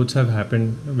 exponential growths have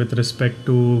happened with respect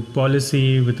to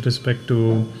policy, with respect to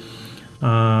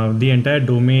the entire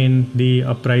domain, the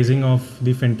uprising of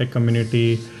the fintech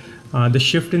community, the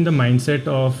shift in the mindset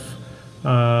of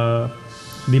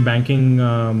the banking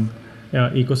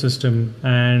ecosystem,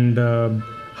 and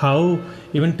how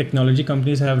even technology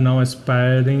companies have now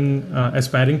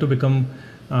aspiring to become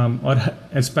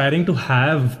aspiring to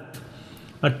have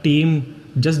a team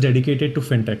just dedicated to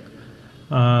fintech.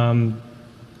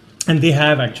 And they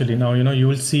have actually now, you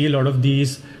will see a lot of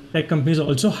these tech companies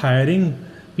also hiring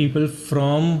people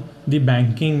from the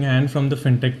banking and from the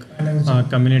fintech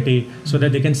community so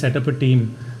that they can set up a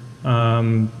team.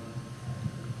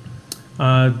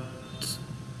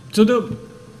 So the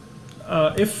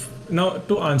if now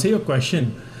to answer your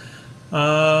question,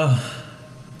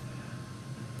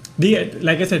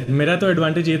 like I said, मेरा तो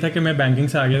advantage ये था कि मैं banking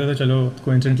से आ गया था तो चलो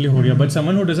coincidentally हो गया. But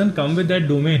someone who doesn't come with that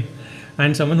domain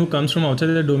and someone who comes from outside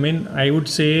the domain, I would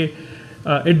say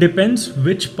it depends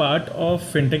which part of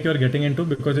fintech you're getting into,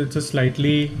 because it's a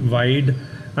slightly wide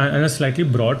and a slightly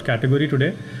broad category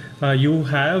today. You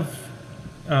have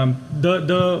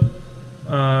the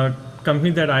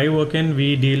company that I work in,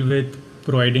 we deal with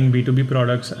providing B2B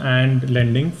products and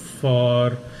lending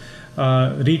for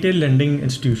retail lending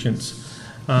institutions.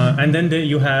 And then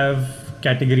you have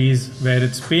categories where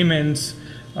it's payments,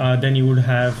 then you would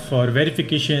have for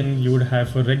verification, you would have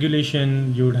for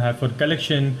regulation, you would have for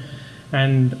collection,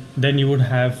 and then you would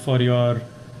have for your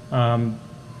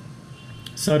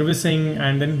servicing,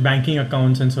 and then banking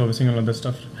accounts and servicing and all that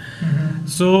stuff.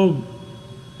 So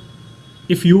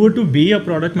if you were to be a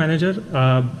product manager,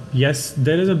 yes,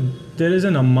 there is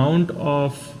an amount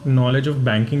of knowledge of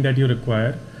banking that you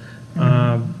require.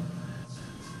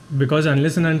 Because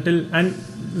unless and until, and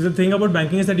the thing about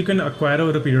banking is that you can acquire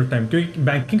over a period of time. Because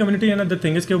banking community, and the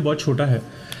thing is कि वो बहुत छोटा है,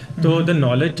 so the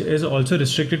knowledge is also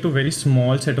restricted to very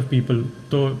small set of people.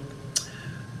 So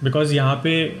because यहाँ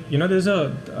पे there's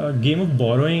a game of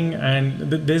borrowing,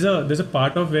 and there's a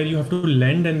part of where you have to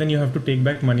lend and then you have to take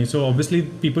back money. So obviously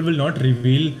people will not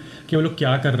reveal कि वो लोग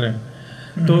क्या कर रहे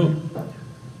हैं. तो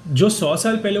जो 100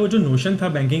 साल पहले वो जो नोशन था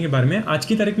बैंकिंग के बारे में, आज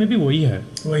की तारीख में भी वही है.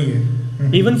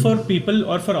 इवन फॉर पीपल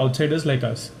और फॉर आउटसाइडर्स लाइक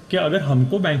अस, कि अगर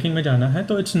हमको बैंकिंग में जाना है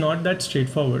तो it's not that straight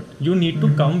forward. You need to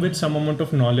come with some amount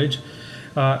of knowledge,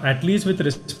 at least with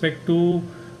respect to,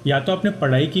 या तो आपने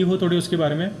पढ़ाई की हो थोड़ी उसके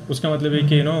बारे में, उसका मतलब है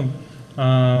कि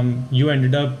you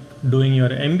ended up doing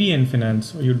your MBA in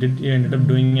finance, or you ended up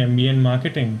doing MBA in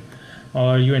marketing,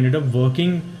 or you ended up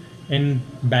working in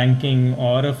banking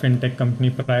or a fintech company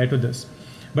prior to this.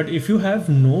 But if you have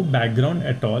no background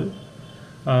at all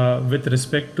with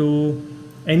respect to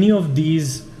any of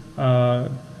these,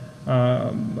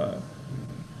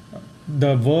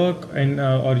 the work and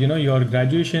or your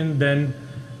graduation, then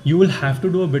you will have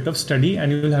to do a bit of study,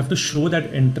 and you will have to show that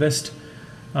interest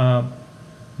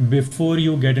before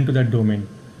you get into that domain.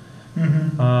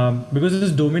 Because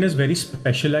this domain is very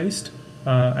specialized,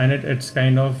 and it's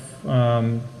kind of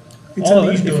it's a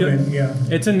niche domain.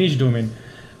 It's a niche domain.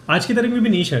 आज की तारीख में भी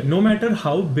niche है. No matter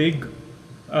how big,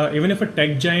 even if a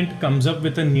tech giant comes up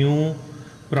with a new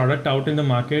product out in the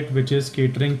market which is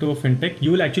catering to a fintech,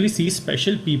 you will actually see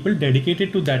special people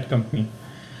dedicated to that company.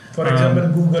 For example,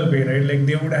 Google Pay, right? Like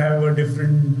they would have a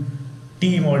different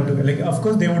team altogether. Like of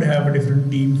course they would have a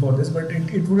different team for this, but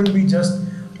it wouldn't be just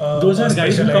those are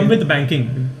guys who come with specialized banking.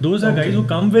 Those are guys who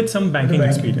come with some with the banking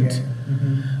banking? experience.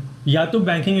 या तो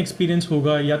banking experience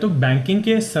होगा या तो banking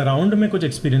के surround में कुछ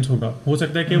experience होगा. हो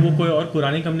सकता है कि वो कोई और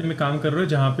पुरानी कंपनी में काम कर रहे हो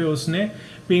जहाँ पे उसने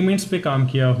पेमेंट्स पे काम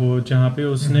किया हो, जहाँ पे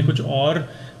उसने कुछ और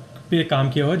पे काम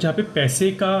किया हो, जहाँ पे पैसे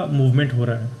का मूवमेंट हो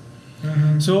रहा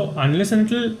है. So unless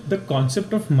until the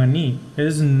concept of money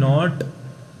is not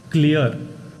clear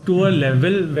to a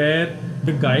level where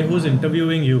the guy who is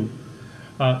interviewing you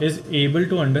is able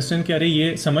to understand कि अरे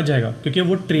ये समझ जाएगा, क्योंकि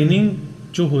वो ट्रेनिंग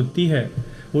जो होती है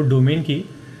वो डोमेन की,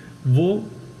 वो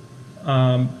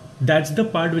that's the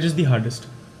part which is the hardest.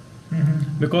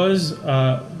 Because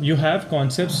you have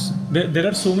concepts, there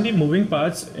are so many moving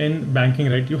parts in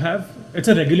banking, right? You have,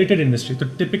 it's a regulated industry, तो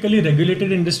typically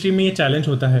regulated industry में ये challenge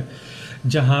होता है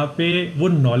जहाँ पे वो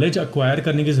knowledge acquire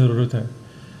करने की ज़रूरत है.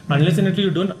 Unless and until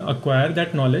you don't acquire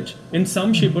that knowledge in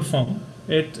some shape or form,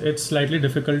 it's slightly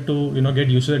difficult to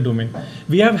get used to the domain.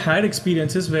 We have had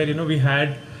experiences where we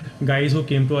had guys who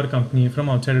came to our company from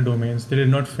outside domains, they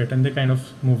did not fit and they kind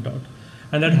of moved out,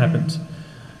 and that happens.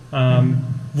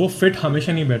 वो fit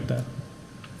हमेशा नहीं बैठता है.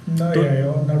 No,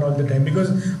 not all the time,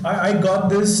 because I got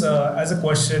this as a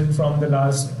question from the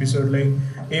last episode. Like,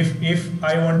 if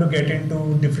I want to get into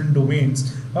different domains,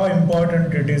 how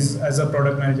important it is as a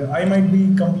product manager. I might be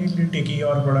completely techie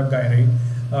or product guy, right?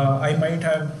 I might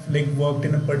have worked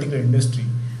in a particular industry,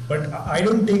 but I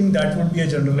don't think that would be a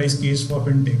generalized case for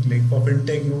fintech. Like for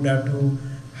fintech, you would have to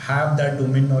have that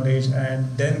domain knowledge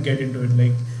and then get into it.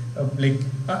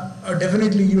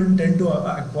 Definitely you intend to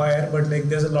acquire, but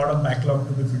there's a lot of backlog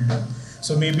to be filled up.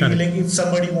 So maybe if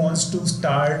somebody wants to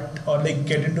start or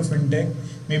get into fintech,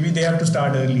 maybe they have to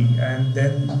start early and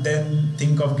then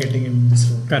think of getting in this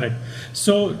route. Correct.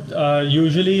 So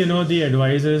usually the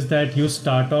advice is that you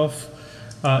start off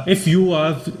if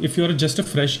you're just a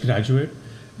fresh graduate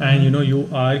and you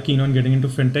are keen on getting into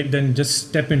fintech, then just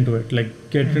step into it.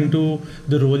 Get into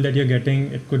the role that you're getting.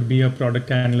 It could be a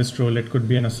product analyst role, it could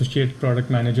be an associate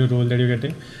product manager role that you're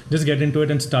getting. Just get into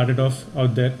it and start it off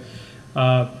out there.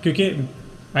 क्योंकि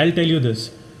I'll tell you this,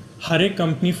 हर एक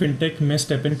company fintech में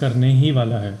step in करने ही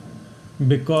वाला है,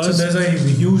 because so there's a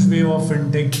huge wave of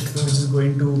fintech which is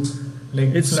going to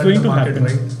it's flood going the to market, happen.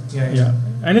 right? Yeah.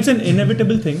 And it's an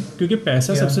inevitable thing, क्योंकि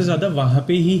पैसा सबसे ज़्यादा वहाँ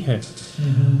पे ही है.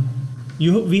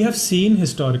 We have seen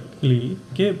historically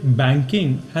that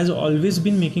banking has always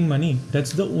been making money.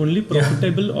 That's the only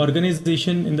profitable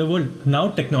organization in the world. Now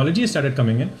technology has started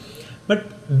coming in, but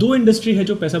दो industry है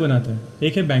जो पैसा बनाता है.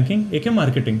 एक है banking, एक है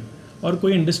marketing. और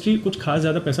कोई industry कुछ खास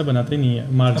ज़्यादा पैसा बनाता ही नहीं है.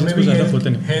 Margins कुछ ज़्यादा होते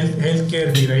नहीं. Healthcare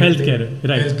भी, right? Healthcare,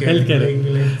 right? Healthcare.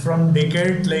 From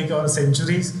decades or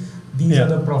centuries, these are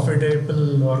the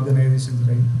profitable organizations,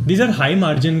 right? These are high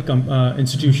margin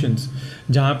institutions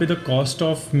जहाँ पे the cost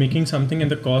of making something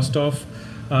and the cost of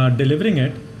delivering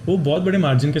it वो बहुत बड़े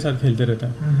margin के साथ खेलते रहता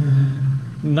है.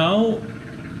 Now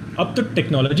अब तो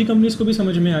टेक्नोलॉजी कंपनीज को भी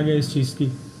समझ में आ गया इस चीज़ की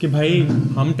कि भाई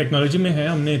हम टेक्नोलॉजी में हैं,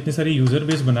 हमने इतने सारे यूज़र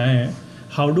बेस बनाए हैं,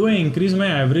 how do I increase my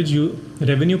average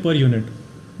revenue per unit.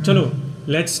 चलो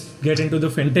let's get into the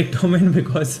fintech domain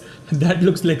because that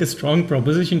looks like a strong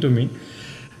proposition to me.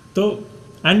 तो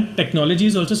and technology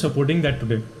is also supporting that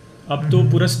today. अब तो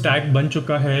पूरा stack बन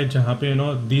चुका है जहाँ पे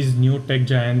these new tech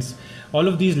giants, all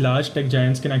of these large tech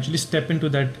giants can actually step into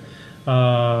that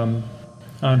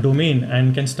domain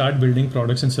and can start building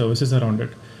products and services around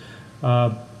it.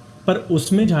 पर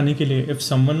उसमें जाने के लिए if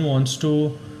someone wants to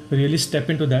really step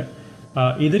into that,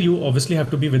 either you obviously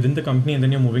have to be within the company and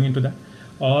then you're moving into that,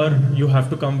 or you have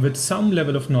to come with some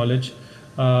level of knowledge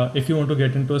if you want to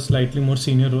get into a slightly more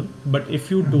senior role. But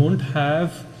if you don't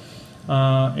have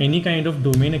any kind of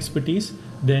domain expertise,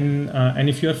 then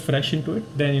and if you are fresh into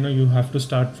it, then you have to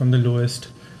start from the lowest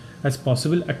as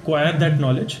possible, acquire that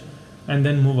knowledge and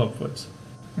then move upwards.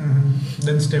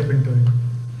 Then step into it.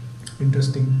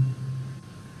 Interesting.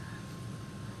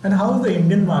 And how is the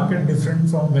Indian market different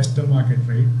from Western market,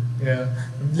 right?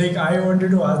 Yeah. I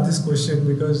wanted to ask this question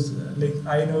because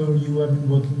I know you have been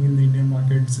working in the Indian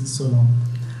market since so long,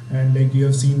 and you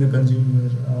have seen the consumer.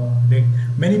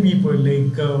 Many people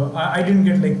I didn't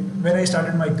get when I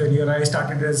started my career, I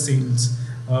started as sales,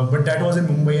 but that was in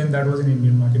Mumbai and that was in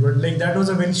Indian market. But that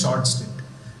was a very short stint.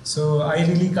 So I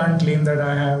really can't claim that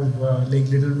I have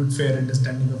little bit fair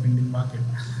understanding of Indian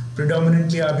market.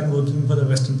 Predominantly, I've been working for the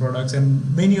Western products,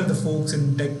 and many of the folks in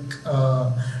tech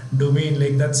domain,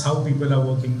 that's how people are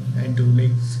working into.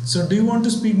 So do you want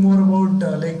to speak more about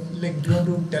do you want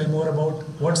to tell more about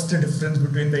what's the difference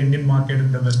between the Indian market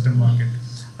and the Western market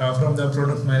from the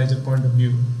product manager point of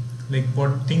view?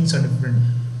 What things are different?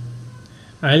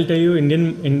 I'll tell you,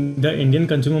 the Indian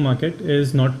consumer market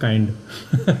is not kind.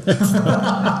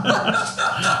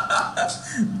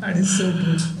 That is so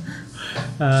true.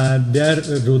 They are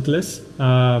ruthless.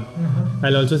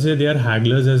 I'll also say they are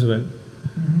hagglers as well.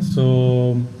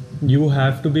 So you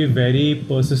have to be very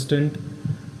persistent.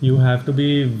 You have to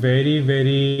be very,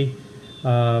 very.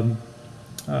 Um,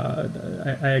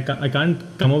 I can't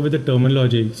come up with a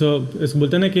terminology. So इस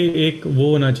बोलते हैं ना कि एक वो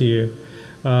होना चाहिए,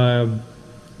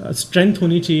 strength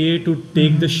होनी चाहिए to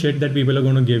take the shit that people are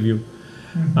going to give you,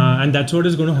 and that's what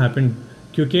is going to happen.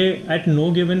 क्योंकि at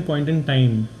no given point in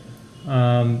time,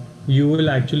 you will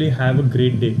actually have a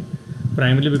great day.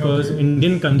 Primarily because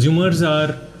Indian consumers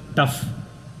are tough.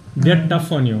 They are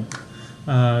tough on you.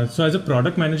 So as a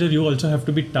product manager, you also have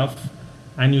to be tough,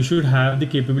 and you should have the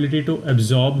capability to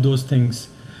absorb those things,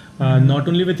 not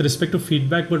only with respect to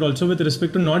feedback but also with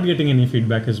respect to not getting any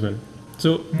feedback as well. So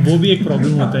वो भी एक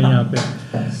problem होता है यहाँ पे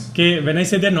कि when I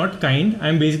say they're not kind,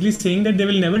 I'm basically saying that they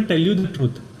will never tell you the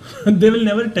truth. They will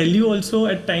never tell you also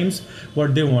at times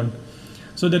what they want.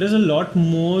 So there is a lot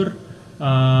more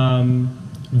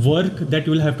work that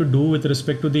you will have to do with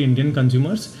respect to the Indian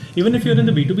consumers. Even if you're in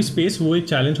the B2B space, वो एक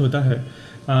challenge होता है.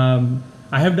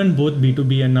 I have done both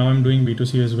B2B and now I'm doing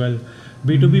B2C as well.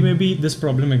 B2B maybe this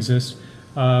problem exists.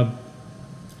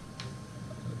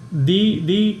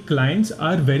 The clients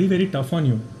are very, very tough on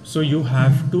you. So you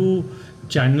have to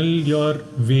channel your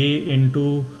way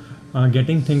into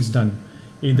getting things done,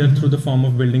 either through the form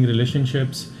of building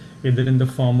relationships, either in the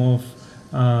form of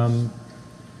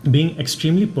being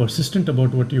extremely persistent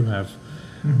about what you have.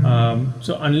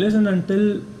 So unless and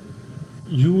until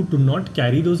you do not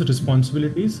carry those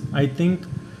responsibilities, I think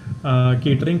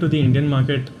catering to the Indian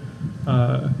market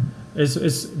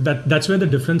is that's where the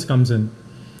difference comes in.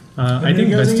 I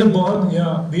think Western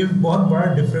ये बहुत बड़ा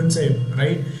difference है,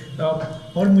 right?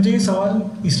 और मुझे ये सवाल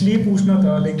इसलिए पूछना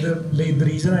था, like the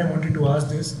reason I wanted to ask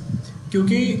this,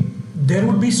 क्योंकि there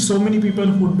would be so many people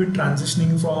who would be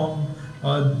transitioning from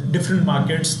different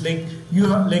markets, like you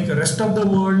have like rest of the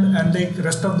world and like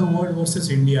rest of the world versus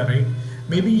India, right?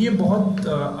 Maybe ये बहुत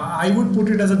I would put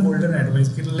it as a golden advice,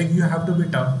 like you have to be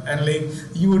tough and like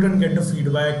you wouldn't get the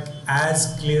feedback as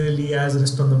clearly as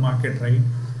rest of the market, right?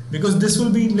 Because this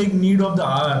will be like need of the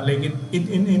hour, like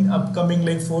in upcoming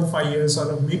like 4-5 years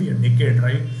or maybe a decade,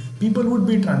 right? People would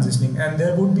be transitioning and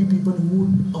there would be people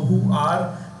who are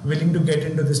willing to get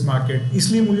into this market.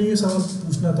 इसलिए मुझे ये सवाल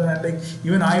पूछना था, and like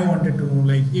even I wanted to know,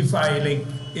 like if I like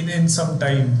in some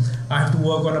time I have to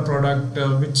work on a product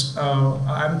which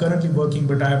I'm currently working,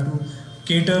 but I have to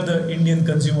cater the Indian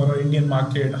consumer or Indian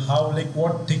market. How, like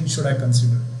what things should I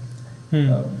consider?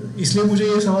 इसलिए मुझे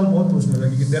ये सवाल बहुत पूछना था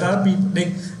कि there are people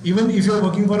like even if you're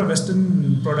working for a Western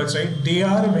products, right? They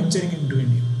are venturing into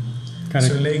India. Correct.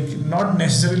 So like not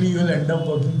necessarily you will end up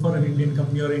working for an Indian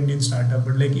company or Indian startup,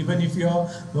 but like even if you're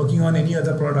working on any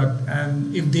other product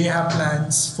and if they have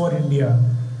plans for India,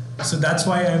 so that's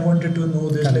why I wanted to know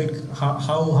this. Correct. Like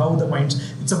how the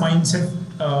it's a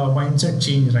mindset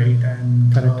change, right?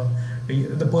 And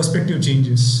the perspective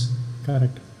changes.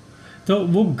 Correct. So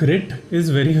वो grit is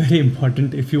very, very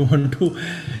important if you want to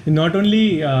not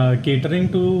only catering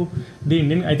to the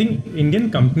Indian. I think Indian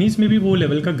companies में भी वो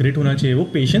level का grit होना चाहिए, वो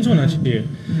patience होना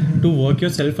चाहिए to work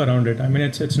yourself around it. I mean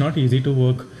it's not easy to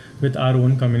work with our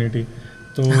own community.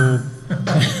 तो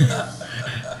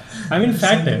I mean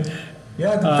fact है.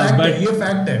 Yeah, fact है, ये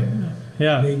fact है.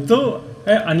 Yeah. तो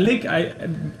unlike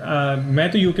मैं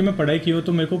तो UK में पढ़ाई की हूँ,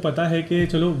 तो मेरे को पता है कि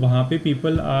चलो वहाँ पे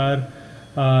people are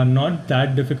not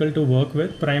that difficult to work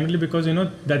with, primarily because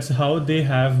that's how they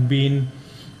have been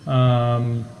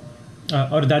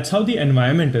or that's how the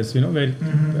environment is, where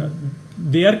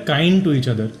they are kind to each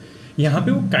other. यहाँ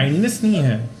पे वो kindness नहीं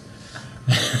है.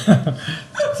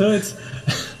 So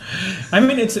I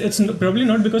mean it's probably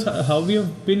not because how we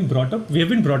have been brought up. We have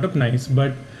been brought up nice,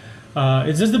 but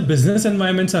it's just the business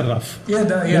environments are rough.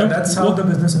 That's how the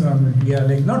business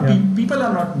environment. People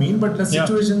are not mean, but the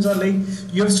situations are like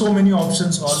you have so many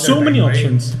options all the time. So many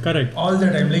options, right? Correct. All the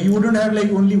time, like you wouldn't have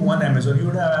like only one Amazon. You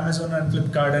would have Amazon and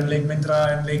Flipkart and like Myntra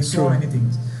and like so many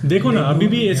things. देखो ना अभी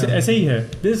भी ऐसे ही है.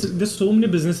 There's so many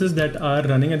businesses that are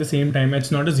running at the same time.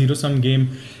 It's not a zero sum game.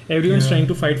 Everyone's trying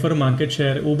to fight for a market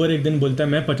share. Uber एक दिन बोलता है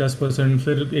मैं 50%,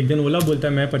 फिर एक दिन ओला बोलता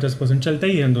है मैं 50%. चलता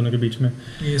ही है इन दोनों के बीच में.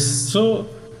 Yes. So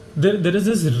there is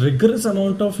this rigorous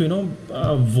amount of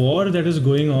war that is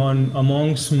going on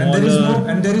among smaller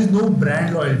and there is no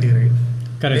brand loyalty, right?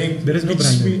 Correct. Like, there is no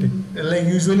brand loyalty. Like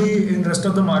usually in rest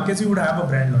of the markets you would have a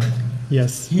brand loyalty.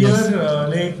 Yes.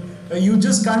 Here you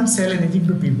just can't sell anything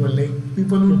to people. Like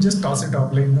people would just toss it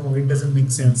off. Like no, it doesn't make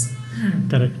sense.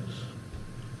 Correct.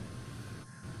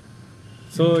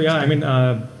 So yeah, I mean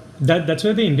that's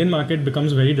where the Indian market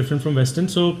becomes very different from Western.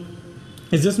 So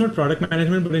it's just not product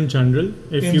management, but in general,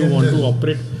 if you want to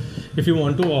operate, or if you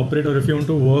want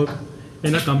to work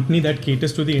in a company that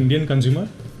caters to the Indian consumer,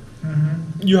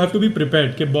 you have to be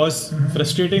prepared. कि boss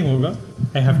frustrating होगा.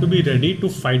 I have to be ready to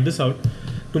fight this out,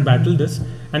 to battle this,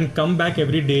 and come back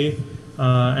every day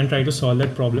and try to solve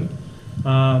that problem.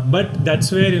 But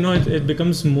that's where it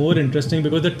becomes more interesting,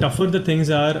 because the tougher the things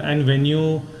are, and when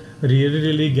you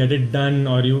really get it done,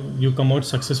 or you come out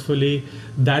successfully,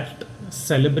 that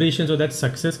celebrations or that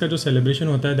success का जो celebration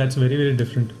होता है, that's very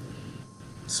different.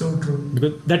 So true.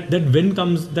 Because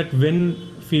that win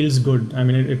feels good. I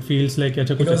mean, it feels like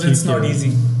अच्छा कुछ because it's not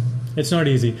easy. It's not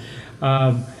easy.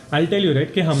 I'll tell you,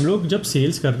 right, कि हम लोग जब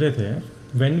sales कर रहे थे,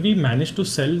 when we managed to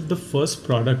sell the first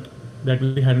product that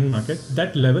we had in market,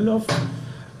 that level of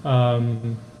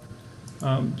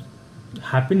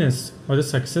happiness or the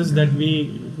success that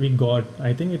we got,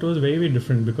 I think it was very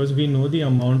different, because we know the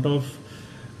amount of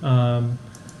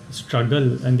struggle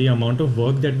and the amount of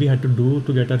work that we had to do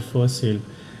to get our first sale.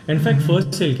 In fact,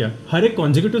 first sale क्या, हर एक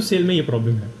consecutive sale में ये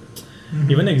problem है.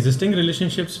 Even existing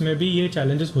relationships में भी ये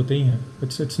challenges होते ही हैं.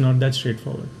 It's not that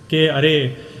straightforward. कि अरे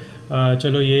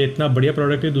चलो ये इतना बढ़िया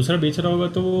प्रोडक्ट है, दूसरा बेच रहा होगा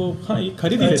तो वो हाँ ये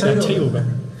खरीद ही लेता है, अच्छा ही होगा.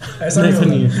 ऐसा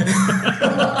नहीं है.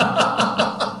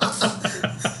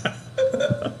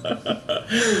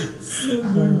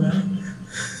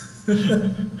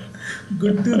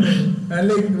 Good to know. And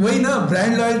like वही ना,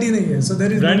 brand loyalty नहीं है, so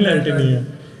there is brand loyalty नहीं है.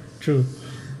 True.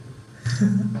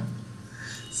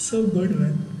 So good,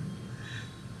 man.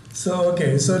 So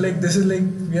okay, so like this is like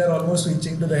we are almost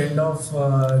reaching to the end of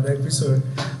the episode.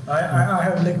 I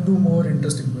have like two more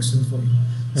interesting questions for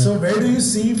you. So where do you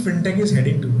see fintech is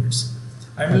heading towards?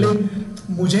 I mean like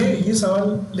मुझे ये सवाल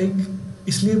like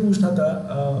इसलिए पूछना था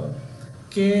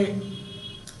कि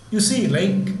you see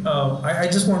like I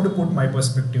just want to put my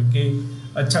perspective. Okay,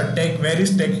 अच्छा tech, where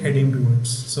is tech heading towards?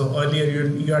 So earlier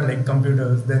you had like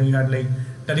computers, then you had like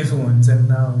telephones, and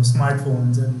now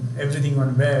smartphones and everything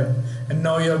on web, and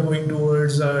now you're going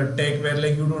towards tech where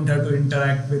like you don't have to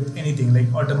interact with anything,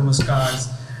 like autonomous cars,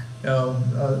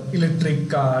 electric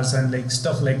cars, and like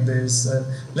stuff like this.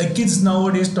 Like kids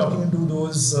nowadays talking to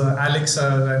those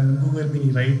Alexa and Google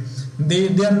Mini, right?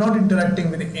 They are not interacting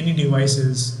with any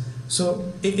devices. So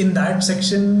in that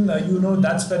section,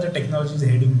 that's where the technology is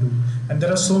heading to, and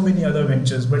there are so many other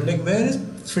ventures. But like, where is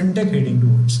fintech heading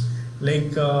towards?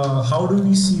 Like, how do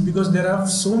we see? Because there are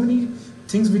so many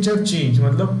things which have changed.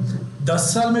 मतलब 10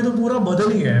 साल में तो पूरा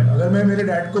बदल ही है. अगर मैं मेरे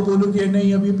डैड को बोलूँ कि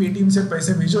नहीं अभी पेटीएम से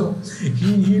पैसे भेजो,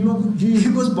 he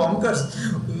goes bonkers.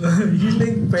 He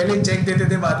like पहले चेक देते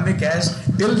थे, बाद में cash.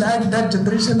 Till that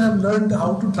generation have learned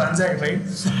how to transact, right?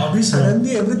 अभी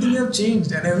suddenly everything have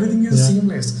changed and everything is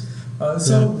seamless.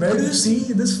 So where do you see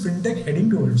this fintech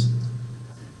heading towards?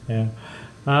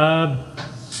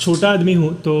 छोटा आदमी हूँ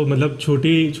तो मतलब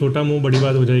छोटा मुंह बड़ी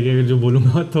बात हो जाएगी अगर जो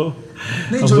बोलूँगा तो.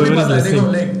 नहीं छोटी बात है, देखो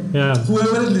like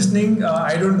whoever is listening,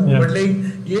 I don't know, but like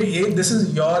ये this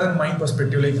is your and my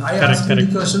perspective. Like I ask you the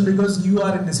question because you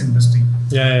are in this industry.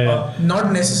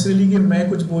 Not necessarily कि मैं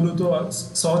कुछ बोलूँ तो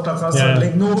 100%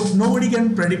 like nobody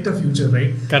can predict the future,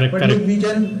 right? Correct. Like we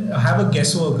can have a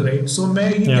guesswork, right? So मैं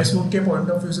ये guesswork के point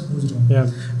of view से पूछ रहा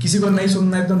हूँ. किसी को नहीं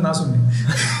सुनना है तो ना सुने.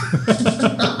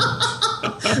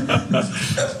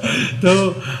 तो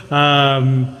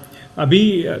अभी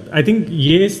आई थिंक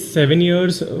ये 7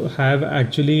 years have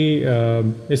actually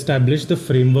established the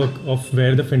framework of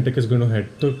where the fintech is going to head.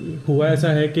 तो हुआ ऐसा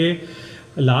है कि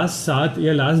लास्ट 7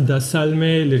 या लास्ट 10 साल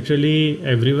में literally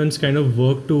everyone's kind of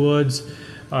worked towards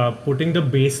putting the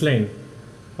baseline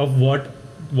of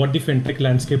what the fintech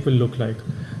landscape will look like.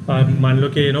 मान लो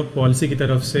कि पॉलिसी की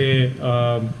तरफ से,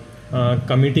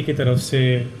 कमिटी की तरफ से,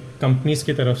 कंपनीज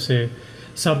की तरफ से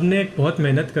सब ने बहुत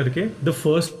मेहनत करके the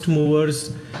first movers,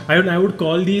 I would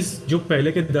call these, जो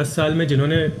पहले के 10 साल में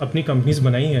जिन्होंने अपनी कंपनीज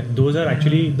बनाई हैं, those are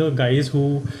actually the guys who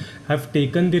have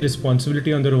taken the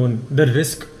responsibility on their own, the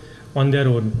risk on their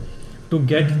own to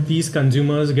get these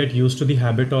consumers get used to the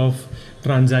habit of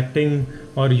transacting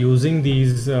or using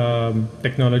these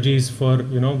technologies for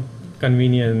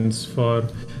convenience, for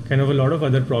kind of a lot of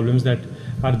other problems that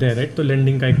are there, right? तो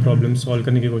lending का एक problem solve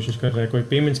करने की कोशिश कर रहा है, कोई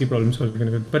payments की problem solve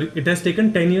करने की, but it has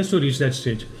taken 10 years to reach that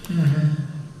stage.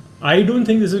 I don't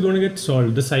think this is going to get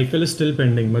solved. The cycle is still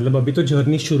pending. मतलब अभी तो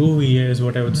journey शुरू हुई है, is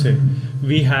what I would say.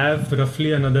 We have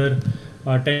roughly another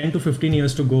 10 to 15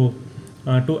 years to go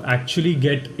to actually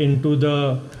get into the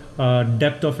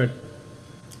depth of it.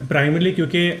 Primarily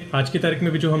क्योंकि आज की तारीख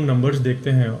में भी जो हम numbers देखते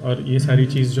हैं और ये सारी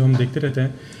चीज़ जो हम देखते रहते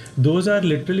हैं, those are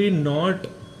literally not,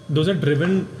 those are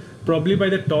driven probably by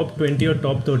the top 20 or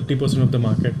top 30% of the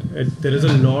market. There is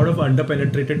a lot of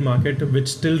underpenetrated market which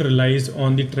still relies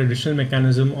on the traditional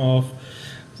mechanism of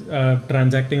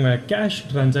transacting via cash,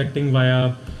 transacting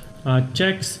via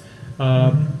checks.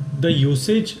 The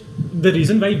usage, the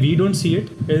reason why we don't see it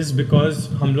is because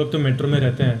हम लोग तो metro में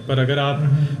रहते हैं, पर अगर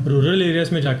आप rural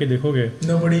areas में जाके देखोगे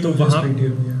तो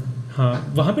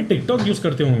वहाँ पे टिकटॉक यूज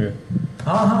करते होंगे.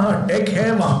 हाँ टेक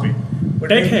है वहाँ पे,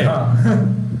 टेक है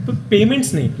तो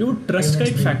पेमेंट्स नहीं, क्योंकि वो ट्रस्ट का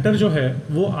एक फैक्टर जो है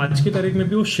वो आज की तारीख में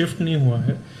भी वो शिफ्ट नहीं हुआ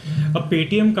है. अब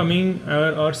पेटीएम कमिंग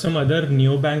और some other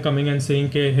new bank coming and saying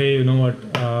के हे यू नो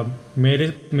व्हाट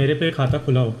मेरे पे खाता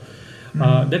खुला हो,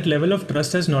 that level of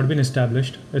trust has not been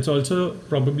established. It's also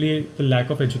probably the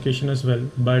lack of education as well,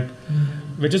 but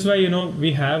which is why we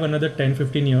have another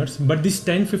 10-15 years, but these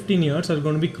 10-15 years are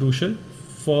going to be crucial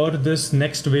for this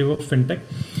next wave of fintech,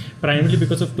 primarily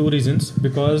because of two reasons.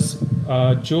 Because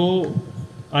जो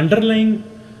underlying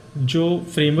जो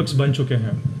frameworks बन चुके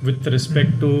हैं with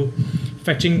respect to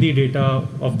fetching the data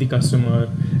of the customer,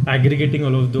 aggregating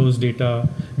all of those data,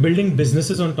 building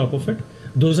businesses on top of it,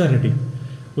 those are ready.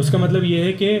 उसका मतलब ये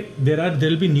है कि there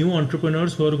will be new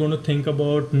entrepreneurs who are going to think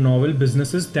about novel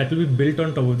businesses that will be built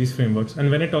on top of these frameworks.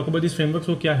 And when I talk about these frameworks,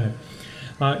 वो क्या है?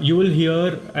 You will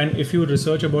hear, and if you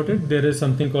research about it, there is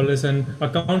something called as an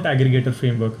account aggregator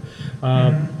framework.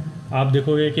 आप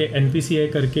देखोगे कि NPCI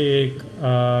करके एक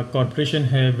corporation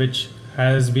है which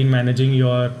has been managing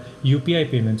your UPI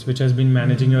payments, which has been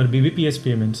managing your BBPS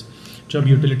payments, जो आप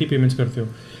utility payments करते हो.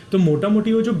 तो मोटा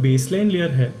मोटी वो जो baseline layer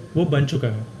है वो बन चुका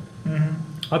है.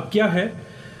 अब क्या है,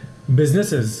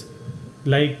 businesses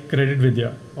like Credit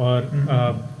Vidya or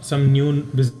some new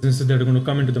businesses that are going to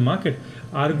come into the market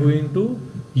are going to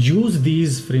use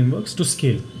these frameworks to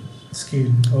scale.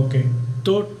 Okay.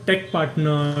 So tech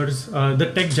partners,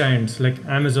 the tech giants like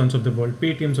Amazons of the world,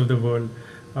 Paytms of the world,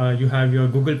 you have your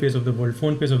Google Pays of the world,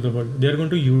 Phone Pays of the world, they are going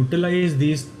to utilize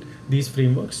these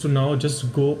frameworks to now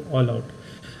just go all out.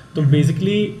 तो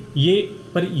basically ये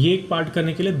एक part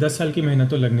करने के लिए 10 साल की मेहनत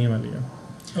तो लगने वाली है.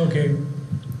 Okay.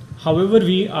 However,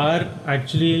 we are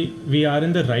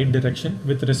in the right direction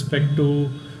with respect to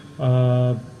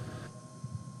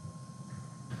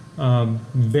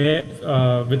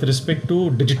with respect to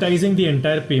digitizing the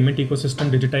entire payment ecosystem,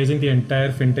 digitizing the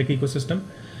entire fintech ecosystem.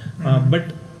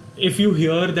 But if you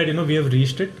hear that we have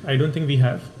reached it, I don't think we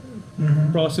have.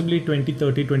 Possibly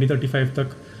 2030, 2035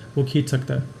 तक वो खींच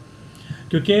सकता है,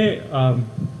 क्योंकि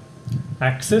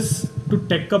access to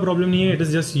tech का problem नहीं है. It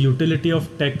is just utility of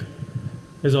tech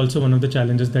is also one of the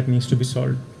challenges that needs to be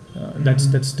solved.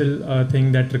 That's still a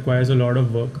thing that requires a lot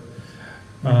of work,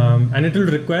 and it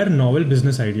will require novel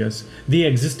business ideas. The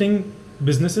existing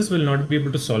businesses will not be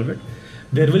able to solve it.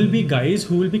 There will be guys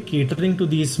who will be catering to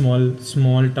these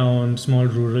small towns, small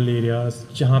rural areas,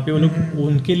 जहाँ पे वो लोग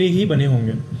उनके लिए ही बने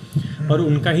होंगे और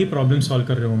उनका ही problem solve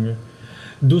कर रहे होंगे.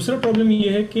 दूसरा problem ये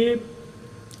है कि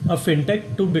a fintech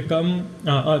to become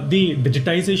the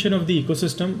digitization of the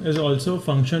ecosystem is also a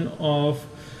function of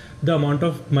the amount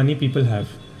of money people have.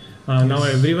 Now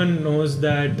everyone knows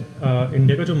that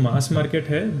India का जो mass market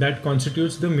है that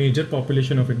constitutes the major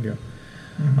population of India.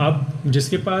 अब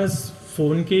जिसके पास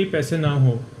phone के ही पैसे ना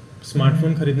हो,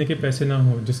 smartphone खरीदने के पैसे ना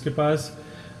हो, जिसके पास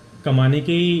कमाने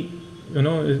के ही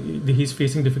he is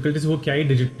facing difficulties, वो क्या ही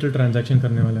digital transaction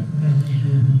करने वाला है.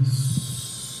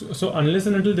 So unless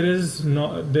and until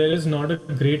there is not a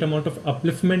great amount of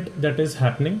upliftment that is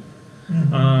happening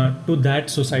to that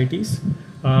societies,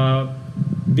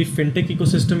 the fintech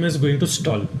ecosystem is going to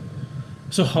stall.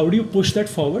 So how do you push that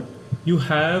forward? You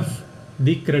have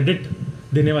the credit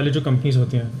देने वाले जो companies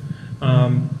होती हैं,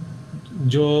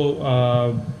 जो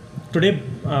today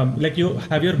like you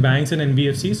have your banks and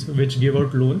NBFCs which give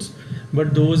out loans,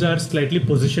 but those are slightly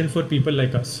positioned for people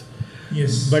like us.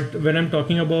 Yes. But when I'm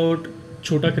talking about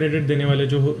छोटा credit देने वाले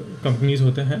जो कंपनीज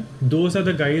होते हैं, those are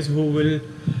the guys who will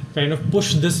kind of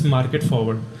push this market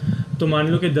forward. तो मान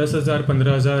लो कि 10,000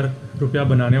 15,000 रुपया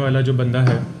बनाने वाला जो बंदा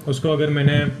है, उसको अगर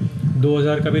मैंने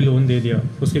 2,000 का भी लोन दे दिया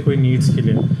उसके कोई नीड्स के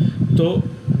लिए, तो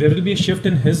there will be a shift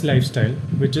in his life style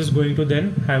which is going to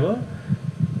then have a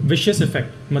vicious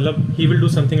effect. मतलब he will do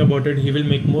something about it, he will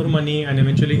make more money and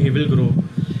eventually he will grow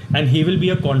and he will be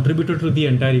a contributor to the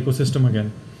entire ecosystem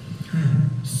again.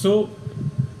 So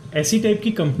ऐसी type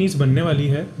की companies बनने वाली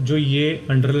है जो ये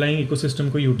underlying ecosystem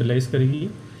को utilise करेगी,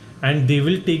 and they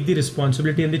will take the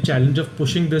responsibility and the challenge of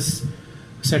pushing this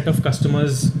set of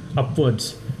customers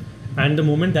upwards. And the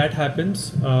moment that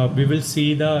happens we will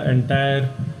see the entire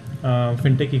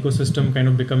fintech ecosystem kind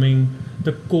of becoming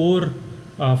the core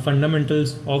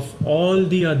fundamentals of all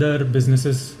the other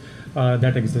businesses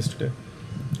that exist today.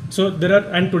 So there are,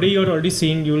 and today you're already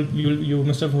seeing, you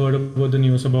must have heard about the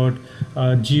news about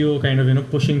Geo kind of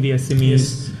pushing the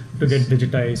SMEs to get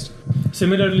digitized.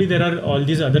 Similarly, there are all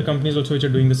these other companies also which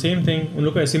are doing the same thing. उन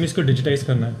लोग को SMEs को digitize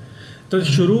करना है. तो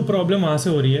शुरू problem वहाँ से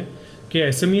हो रही है कि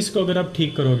SMEs को अगर आप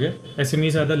ठीक करोगे,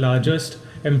 SMEs are the largest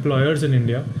employers in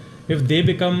India. If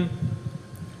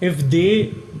they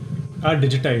are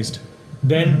digitized,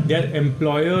 then their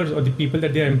employers or the people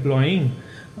that they are employing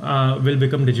will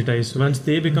become digitized. Once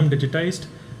they become digitized,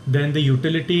 then the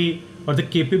utility or the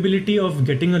capability of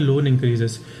getting a loan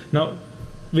increases. Now,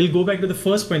 we'll go back to the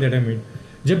first point that I made.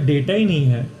 जब data ही नहीं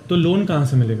है तो loan कहाँ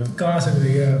से मिलेगा?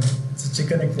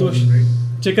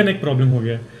 Chicken एक problem हो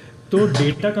गया. तो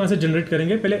डेटा कहाँ से जनरेट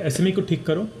करेंगे? पहले एसएमई को ठीक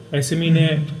करो. एसएमई ने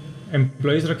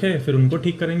एम्प्लॉयज़ रखे, फिर उनको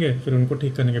ठीक करेंगे, फिर उनको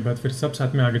ठीक करने के बाद फिर सब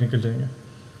साथ में आगे निकल जाएंगे.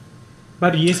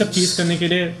 पर ये सब चीज़ करने के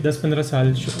लिए 10-15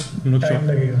 साल हम लोग टाइम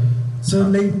लगेगा. सो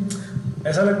लाइक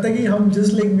ऐसा लगता है कि हम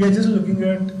just like we are just looking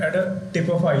at a tip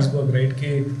of iceberg, right? कि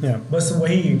बस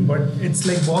वही, बट इट्स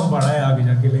लाइक बहुत बड़ा है आगे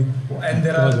जाके, like and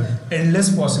there are endless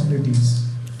possibilities.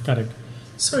 Correct.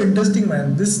 So interesting,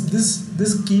 man.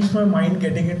 This keeps my mind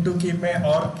getting into कि मैं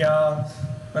और क्या,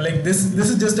 like this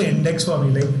is just an index for me,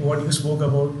 like what you spoke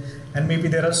about, and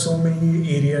maybe there are so many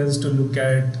areas to look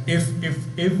at if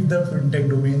the fintech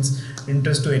domains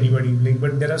interest to anybody, like,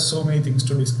 but there are so many things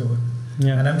to discover.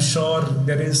 Yeah. And I'm sure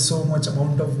there is so much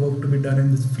amount of work to be done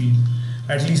in this field,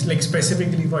 at least like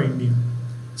specifically for India.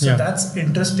 So that's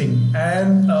interesting.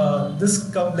 And this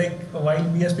like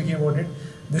while we are speaking about it,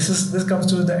 this comes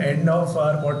to the end of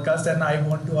our podcast, and I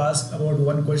want to ask about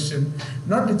one question.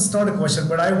 It's not a question,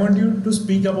 but I want you to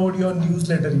speak about your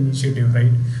newsletter initiative,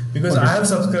 right? Because I have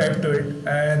subscribed to it,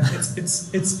 and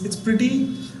it's pretty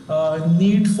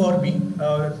neat for me.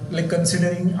 Like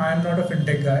considering I am not a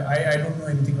fintech guy, I don't know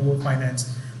anything about finance,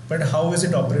 but how is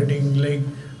it operating? Like,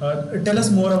 tell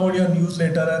us more about your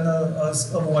newsletter and a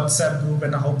WhatsApp group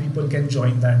and how people can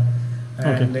join that.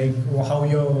 And like how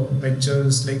your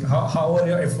ventures, like how are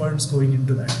your efforts going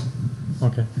into that?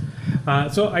 Okay.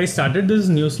 So I started this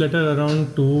newsletter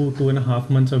around 2.5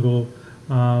 months ago.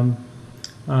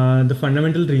 The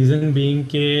fundamental reason being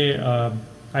that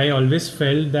I always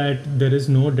felt that there is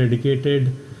no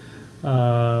dedicated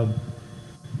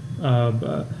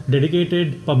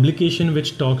publication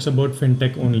which talks about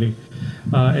fintech only,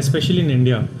 especially in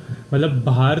India. मतलब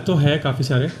बाहर तो है काफ़ी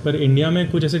सारे, पर India में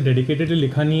कुछ ऐसे डेडिकेटेडली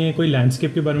लिखा नहीं है. कोई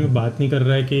लैंडस्केप के बारे में बात नहीं कर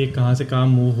रहा है कि कहाँ से कहाँ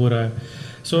मूव हो रहा है.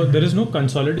 So there is no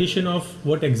consolidation of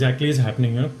what exactly is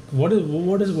happening, what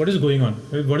is going on,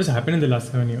 what has happened in the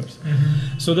last 7 years.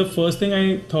 So the first thing I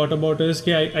thought about is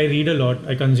कि I read a lot,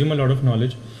 I consume a lot of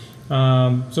knowledge.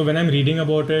 So when I'm reading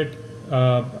about it,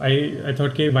 I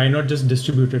thought कि why not just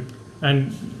distribute it. And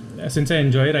since I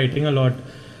enjoy writing a lot,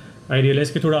 I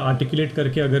realized कि थोड़ा articulate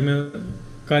करके अगर मैं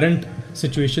current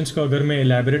situations को अगर मैं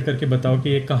elaborate करके बताऊँ कि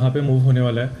ये कहाँ पे मूव होने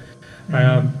वाला है,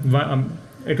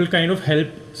 it will kind of help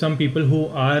some people who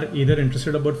are either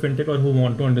interested about fintech or who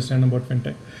want to understand about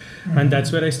fintech. And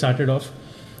that's where I started off.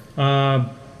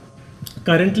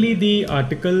 Currently the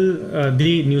article,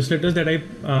 the newsletters that I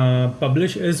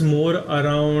publish is more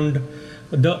around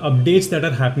the updates that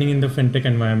are happening in the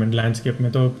fintech environment landscape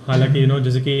में. तो हालांकि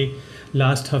जैसे कि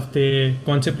last हफ्ते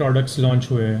कौन से products launch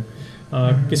हुए हैं,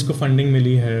 किसको फंडिंग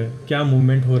मिली है, क्या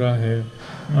मूवमेंट हो रहा है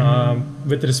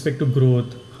with respect to growth,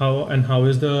 how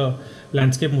is the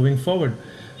landscape moving forward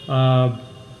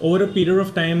over a period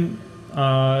of time.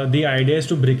 The idea is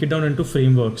to break it down into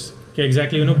frameworks, कि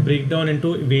exactly break down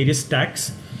into various tax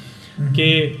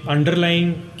के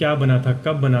underline क्या बना था,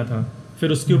 कब बना था,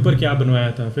 फिर उसके ऊपर क्या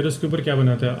बनवाया था, फिर उसके ऊपर क्या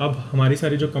बना था, अब हमारी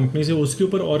सारी जो कंपनीज है उसके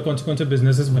ऊपर और कौन से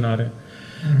बिजनेसेस बना रहे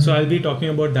हैं. So I will be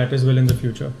talking about that as well in the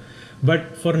future. But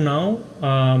for now,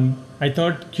 I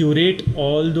thought curate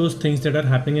all those things that are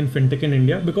happening in fintech in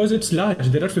India, because it's large.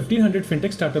 There are 1,500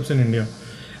 fintech startups in India,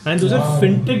 and those are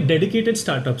fintech dedicated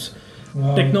startups.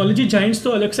 Technology giants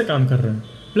तो अलग से काम कर रहे हैं,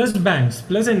 plus banks,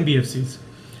 plus NBFCs.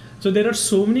 So there are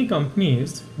so many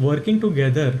companies working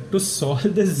together to solve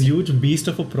this huge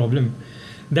beast of a problem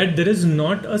that there is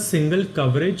not a single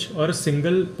coverage or a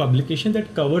single publication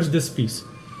that covers this piece.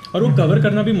 और वो cover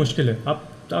करना भी मुश्किल है. आप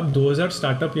 2000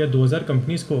 startup या 2000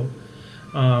 companies को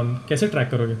कैसे ट्रैक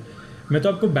करोगे? मैं तो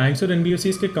आपको बैंक्स और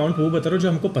एनबीएफसीज के काउंट वो बता रहा हूँ जो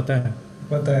हमको पता है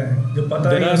जो पता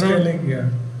है उसके लिए.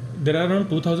 There are around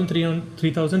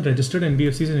 2,000-3,000 registered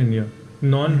NBFCs in India,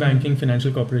 non-banking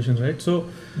financial corporations, right? So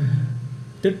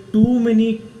there are too many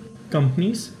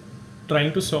companies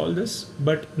trying to solve this,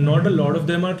 but not a lot of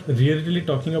them are really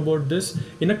talking about this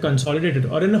in a consolidated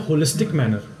or in a holistic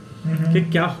manner. कि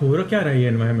क्या हो रहा है ये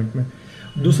environment में.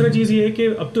 दूसरा चीज़ ये है कि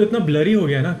अब तो इतना ब्लरी हो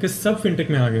गया ना कि सब फिनटेक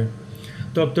में आ गए.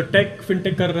 तो अब तो टेक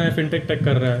फिनटेक कर रहा है, फिनटेक टेक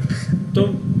कर रहा है. तो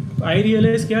आई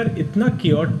रियलाइज कि यार इतना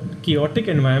chaotic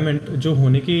एनवायरनमेंट जो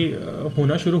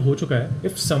होना शुरू हो चुका है.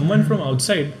 If someone from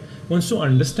outside wants to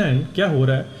understand क्या हो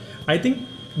रहा है, I think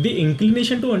the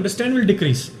inclination to understand will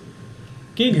decrease.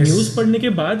 कि न्यूज़ पढ़ने के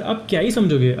बाद आप क्या ही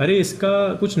समझोगे, अरे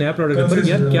इसका कुछ नया प्रोडक्ट है पर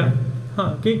यार क्या,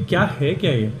 हाँ कि क्या है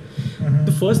क्या ये. The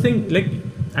first thing like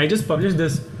I just publish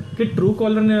this कि ट्रू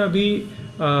कॉलर ने अभी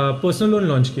पर्सनल लोन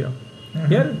लॉन्च किया.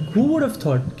 यार हु वुड हैव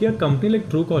थॉट कि a company like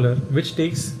Truecaller which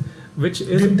is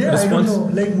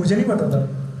responsible. लाइक मुझे नहीं पता था.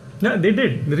 Yeah, they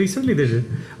did. Recently they did.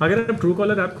 अगर आप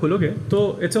Truecaller ऐप खोलोगे तो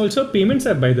it's also a payments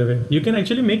app, by the way. You can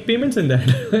actually make payments in that.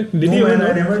 Did you ever know?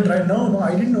 I never tried. No, I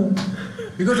didn't know.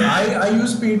 Because I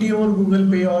use Paytm or Google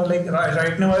Pay or like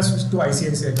right now I switched to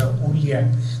ICICI का only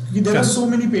app. Because there are so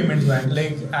many payments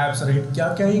like apps, right?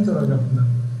 क्या ही करोगे अपना.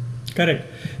 Correct.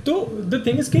 तो the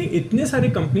thing is कि इतने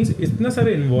सारे companies, इतना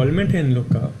सारे involvement है इन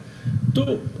लोग का. तो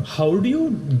how do you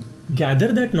gather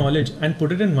that knowledge and put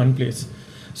it in one place?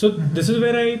 So this is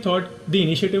where I thought the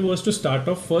initiative was to start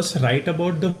off first write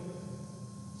about the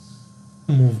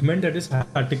movement, that is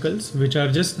articles which are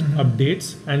just updates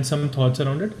and some thoughts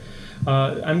around it.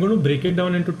 I'm going to break it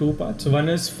down into two parts.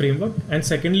 One is framework and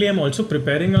secondly I'm also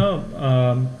preparing a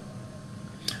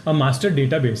master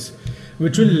database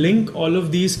which will link all of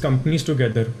these companies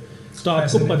together. तो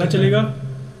आपको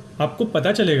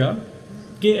पता चलेगा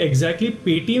कि exactly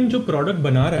Paytm जो product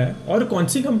बना रहा है और कौन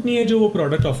सी कंपनी है जो वो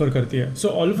प्रोडक्ट ऑफर करती है. So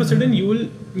all of a sudden you will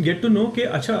get to know कि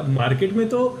अच्छा मार्केट में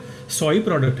तो 100 ही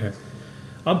प्रोडक्ट है,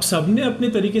 अब सब ने अपने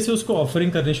तरीके से उसको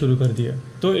ऑफरिंग करने शुरू कर दिया.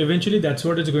 तो eventually that's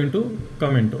what is going to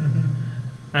come into.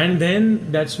 And then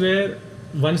that's where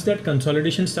once that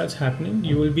consolidation starts happening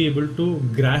you will be able to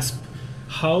grasp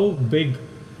how big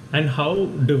and how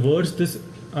diverse this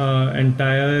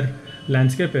entire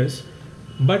landscape is.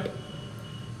 But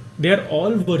they are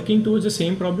all working towards the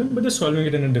same problem but they're solving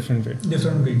it in a different way.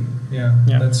 Yeah.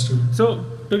 That's true. So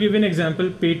to give you an example,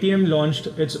 Paytm launched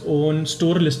its own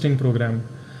store listing program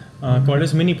called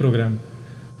as mini program.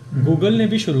 Google ने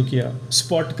भी शुरू किया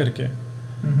spot करके,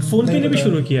 phone पे ने भी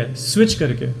शुरू किया है switch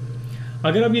करके.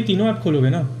 अगर आप ये तीनों ऐप खोलोगे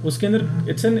ना उसके अंदर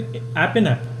it's an app in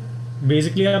app.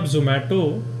 Basically आप Zomato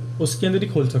उसके अंदर ही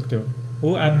खोल सकते हो,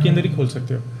 वो ऐप के अंदर ही खोल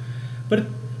सकते हो. पर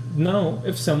now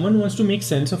if someone wants to make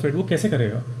sense of it वो कैसे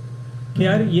करेगा कि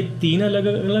यार ये तीन अलग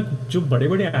अलग जो बड़े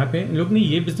बड़े ऐप हैं इन लोग ने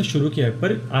ये बिजनेस शुरू किया है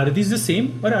पर आर दीज द सेम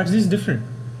और are these different.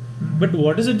 But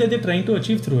what is it that they are trying to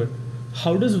achieve through it,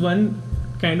 how does one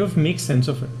kind of make sense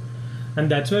of it. And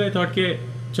that's where I thought कि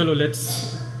चलो let's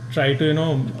try to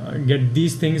get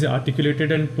these things articulated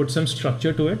and put some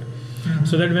structure to it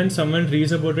so that when someone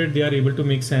reads about it they are able to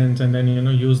make sense and then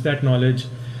use that knowledge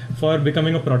for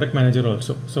becoming a product manager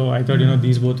also. So I thought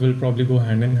these both will probably go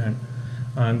hand in hand.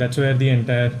 And that's where the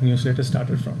entire newsletter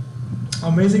started from.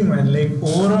 Amazing, man. Like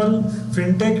overall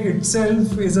fintech itself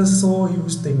is a so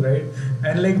huge thing, right?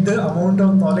 And like the amount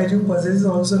of knowledge you possess is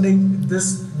also like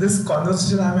this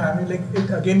conversation I'm having, like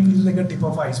it again feels like a tip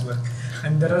of iceberg.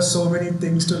 And there are so many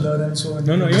things to learn and so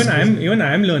many. No, even I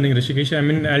am learning, Rishikesh. I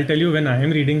mean, I'll tell you, when I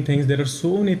am reading things, there are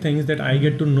so many things that I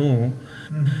get to know.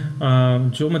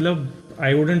 जो मतलब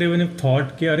I wouldn't even have thought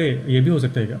कि अरे ये भी हो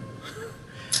सकता है क्या?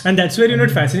 And that's where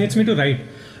it fascinates me to write.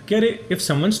 कि अरे if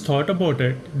someone's thought about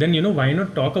it, then why not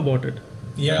talk about it?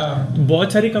 Yeah.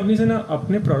 बहुत सारी कंपनीज है ना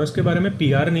अपने प्रोडक्ट्स के बारे में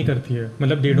PR नहीं करती है,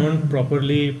 मतलब they don't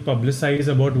properly publicize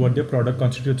about what their product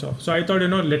constitutes of. So I thought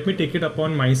let me take it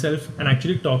upon myself and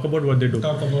actually talk about what they do.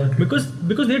 Talk about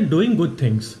because they're doing good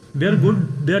things. They are good.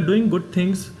 They are doing good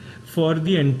things for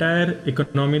the entire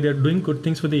economy. They're doing good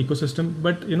things for the ecosystem.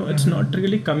 But it's not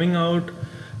really coming out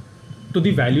to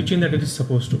the value chain that it is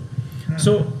supposed to.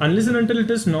 So unless and until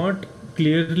it is not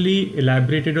clearly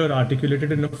elaborated or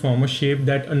articulated in a form or shape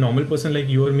that a normal person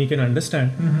like you or me can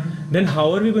understand, then how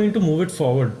are we going to move it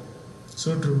forward?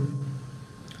 So true.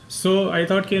 So I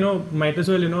thought कि might as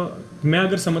well मैं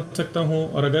अगर समझ सकता हूँ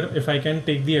और अगर if I can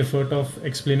take the effort of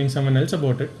explaining someone else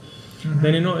about it,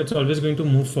 then it's always going to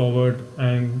move forward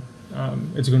and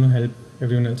it's going to help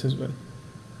everyone else as well.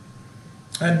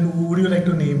 And would you like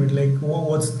to name it? Like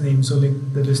what's the name so like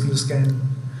the listeners can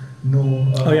know?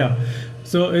 Oh yeah.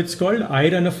 So it's called I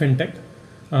Run a Fintech.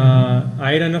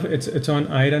 It's on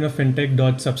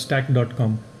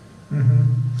irunaFintech.substack.com.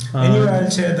 Anyway, I'll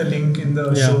share the link in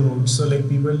the show notes. So like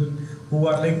people who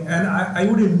are like, and I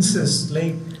would insist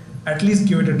like at least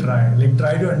give it a try. Like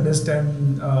try to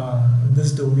understand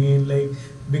this domain. Like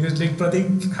because like Pratik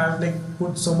have like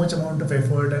put so much amount of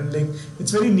effort and like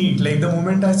it's very neat. Like the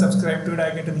moment I subscribe to it,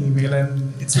 I get an email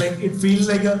and it's like it feels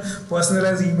like a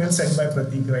personalized email sent by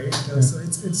Pratik, right? So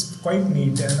it's quite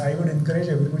neat, and I would encourage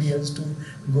everybody else to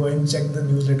go and check the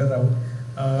newsletter out.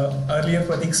 Earlier,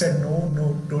 Pratik said no,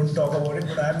 don't talk about it.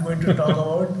 But I'm going to talk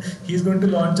about. He's going to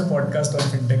launch a podcast on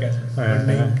fintech as well.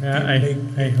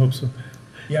 But I hope so.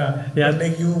 Yeah, Yeah. but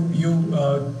like you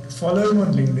follow him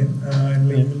on LinkedIn, and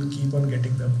like you'll keep on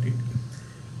getting the update.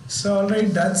 So all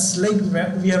right, that's like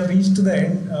we have reached to the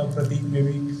end, Pratik,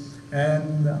 maybe,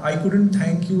 and I couldn't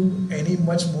thank you any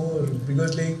much more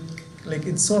because like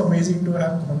it's so amazing to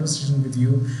have conversation with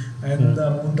you and the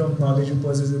amount of knowledge you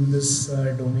possess in this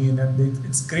domain, and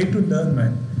it's great to learn,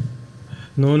 man.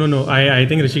 No. I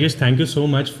think Rishikesh, thank you so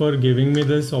much for giving me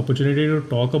this opportunity to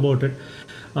talk about it.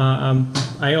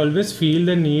 I always feel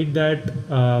the need that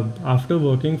after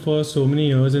working for so many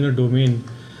years in a domain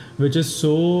which is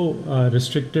so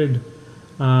restricted,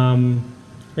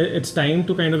 it's time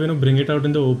to kind of bring it out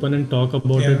in the open and talk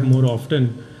about it more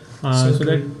often, so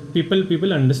that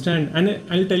people understand. And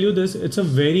I'll tell you this: it's a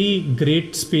very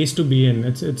great space to be in.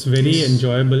 It's very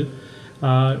enjoyable.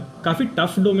 काफी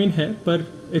tough domain है, पर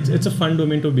it's a fun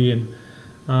domain to be in.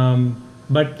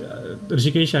 But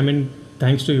Rishikesh, I mean,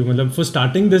 thanks to you मतलब, for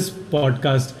starting this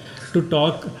podcast to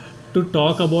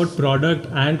talk about product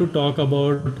and to talk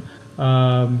about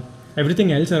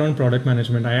everything else around product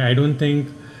management. I don't think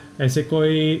ऐसे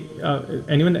कोई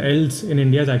anyone else in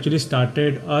India has actually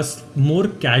started a more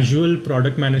casual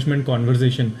product management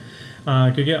conversation.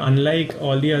 क्योंकि unlike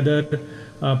all the other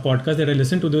podcasts that I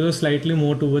listen to, those are slightly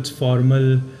more towards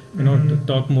formal, to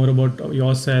talk more about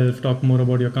yourself, talk more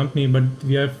about your company. But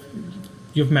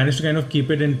you've managed to kind of keep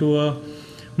it into a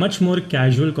much more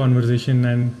casual conversation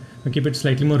and keep it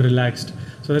slightly more relaxed,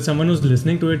 so that someone who's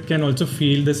listening to it can also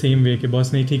feel the same way कि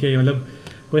boss नहीं ठीक है, मतलब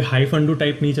कोई high fundu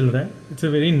type नहीं चल रहा है. It's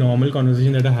a very normal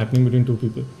conversation that are happening between two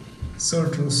people. So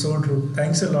true.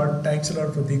 Thanks a lot,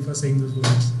 Pratik, for saying those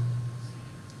words.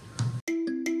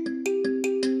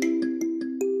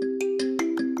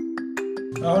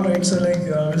 All right, so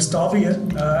we'll stop here,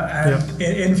 and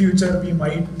in future we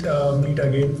might meet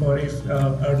again for if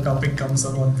a topic comes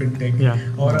up on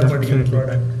fintech or a particular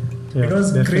product. It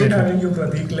was great having you,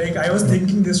 Pratik. Like I was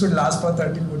thinking this would last for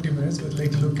 30-40 minutes, but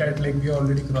look at we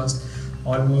already crossed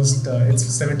almost it's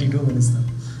 72 minutes now.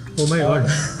 Oh my god.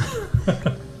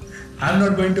 I'm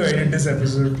not going to edit this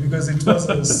episode because it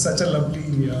was such a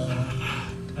lovely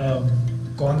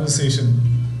conversation.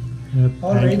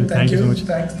 All right, thank you so much.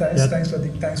 Thanks,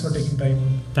 Pratik. Thanks for taking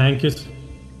time. Thank you.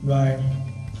 Bye.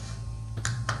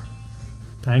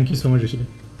 Thank you so much, Rishikesh.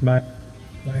 Bye.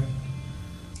 Bye.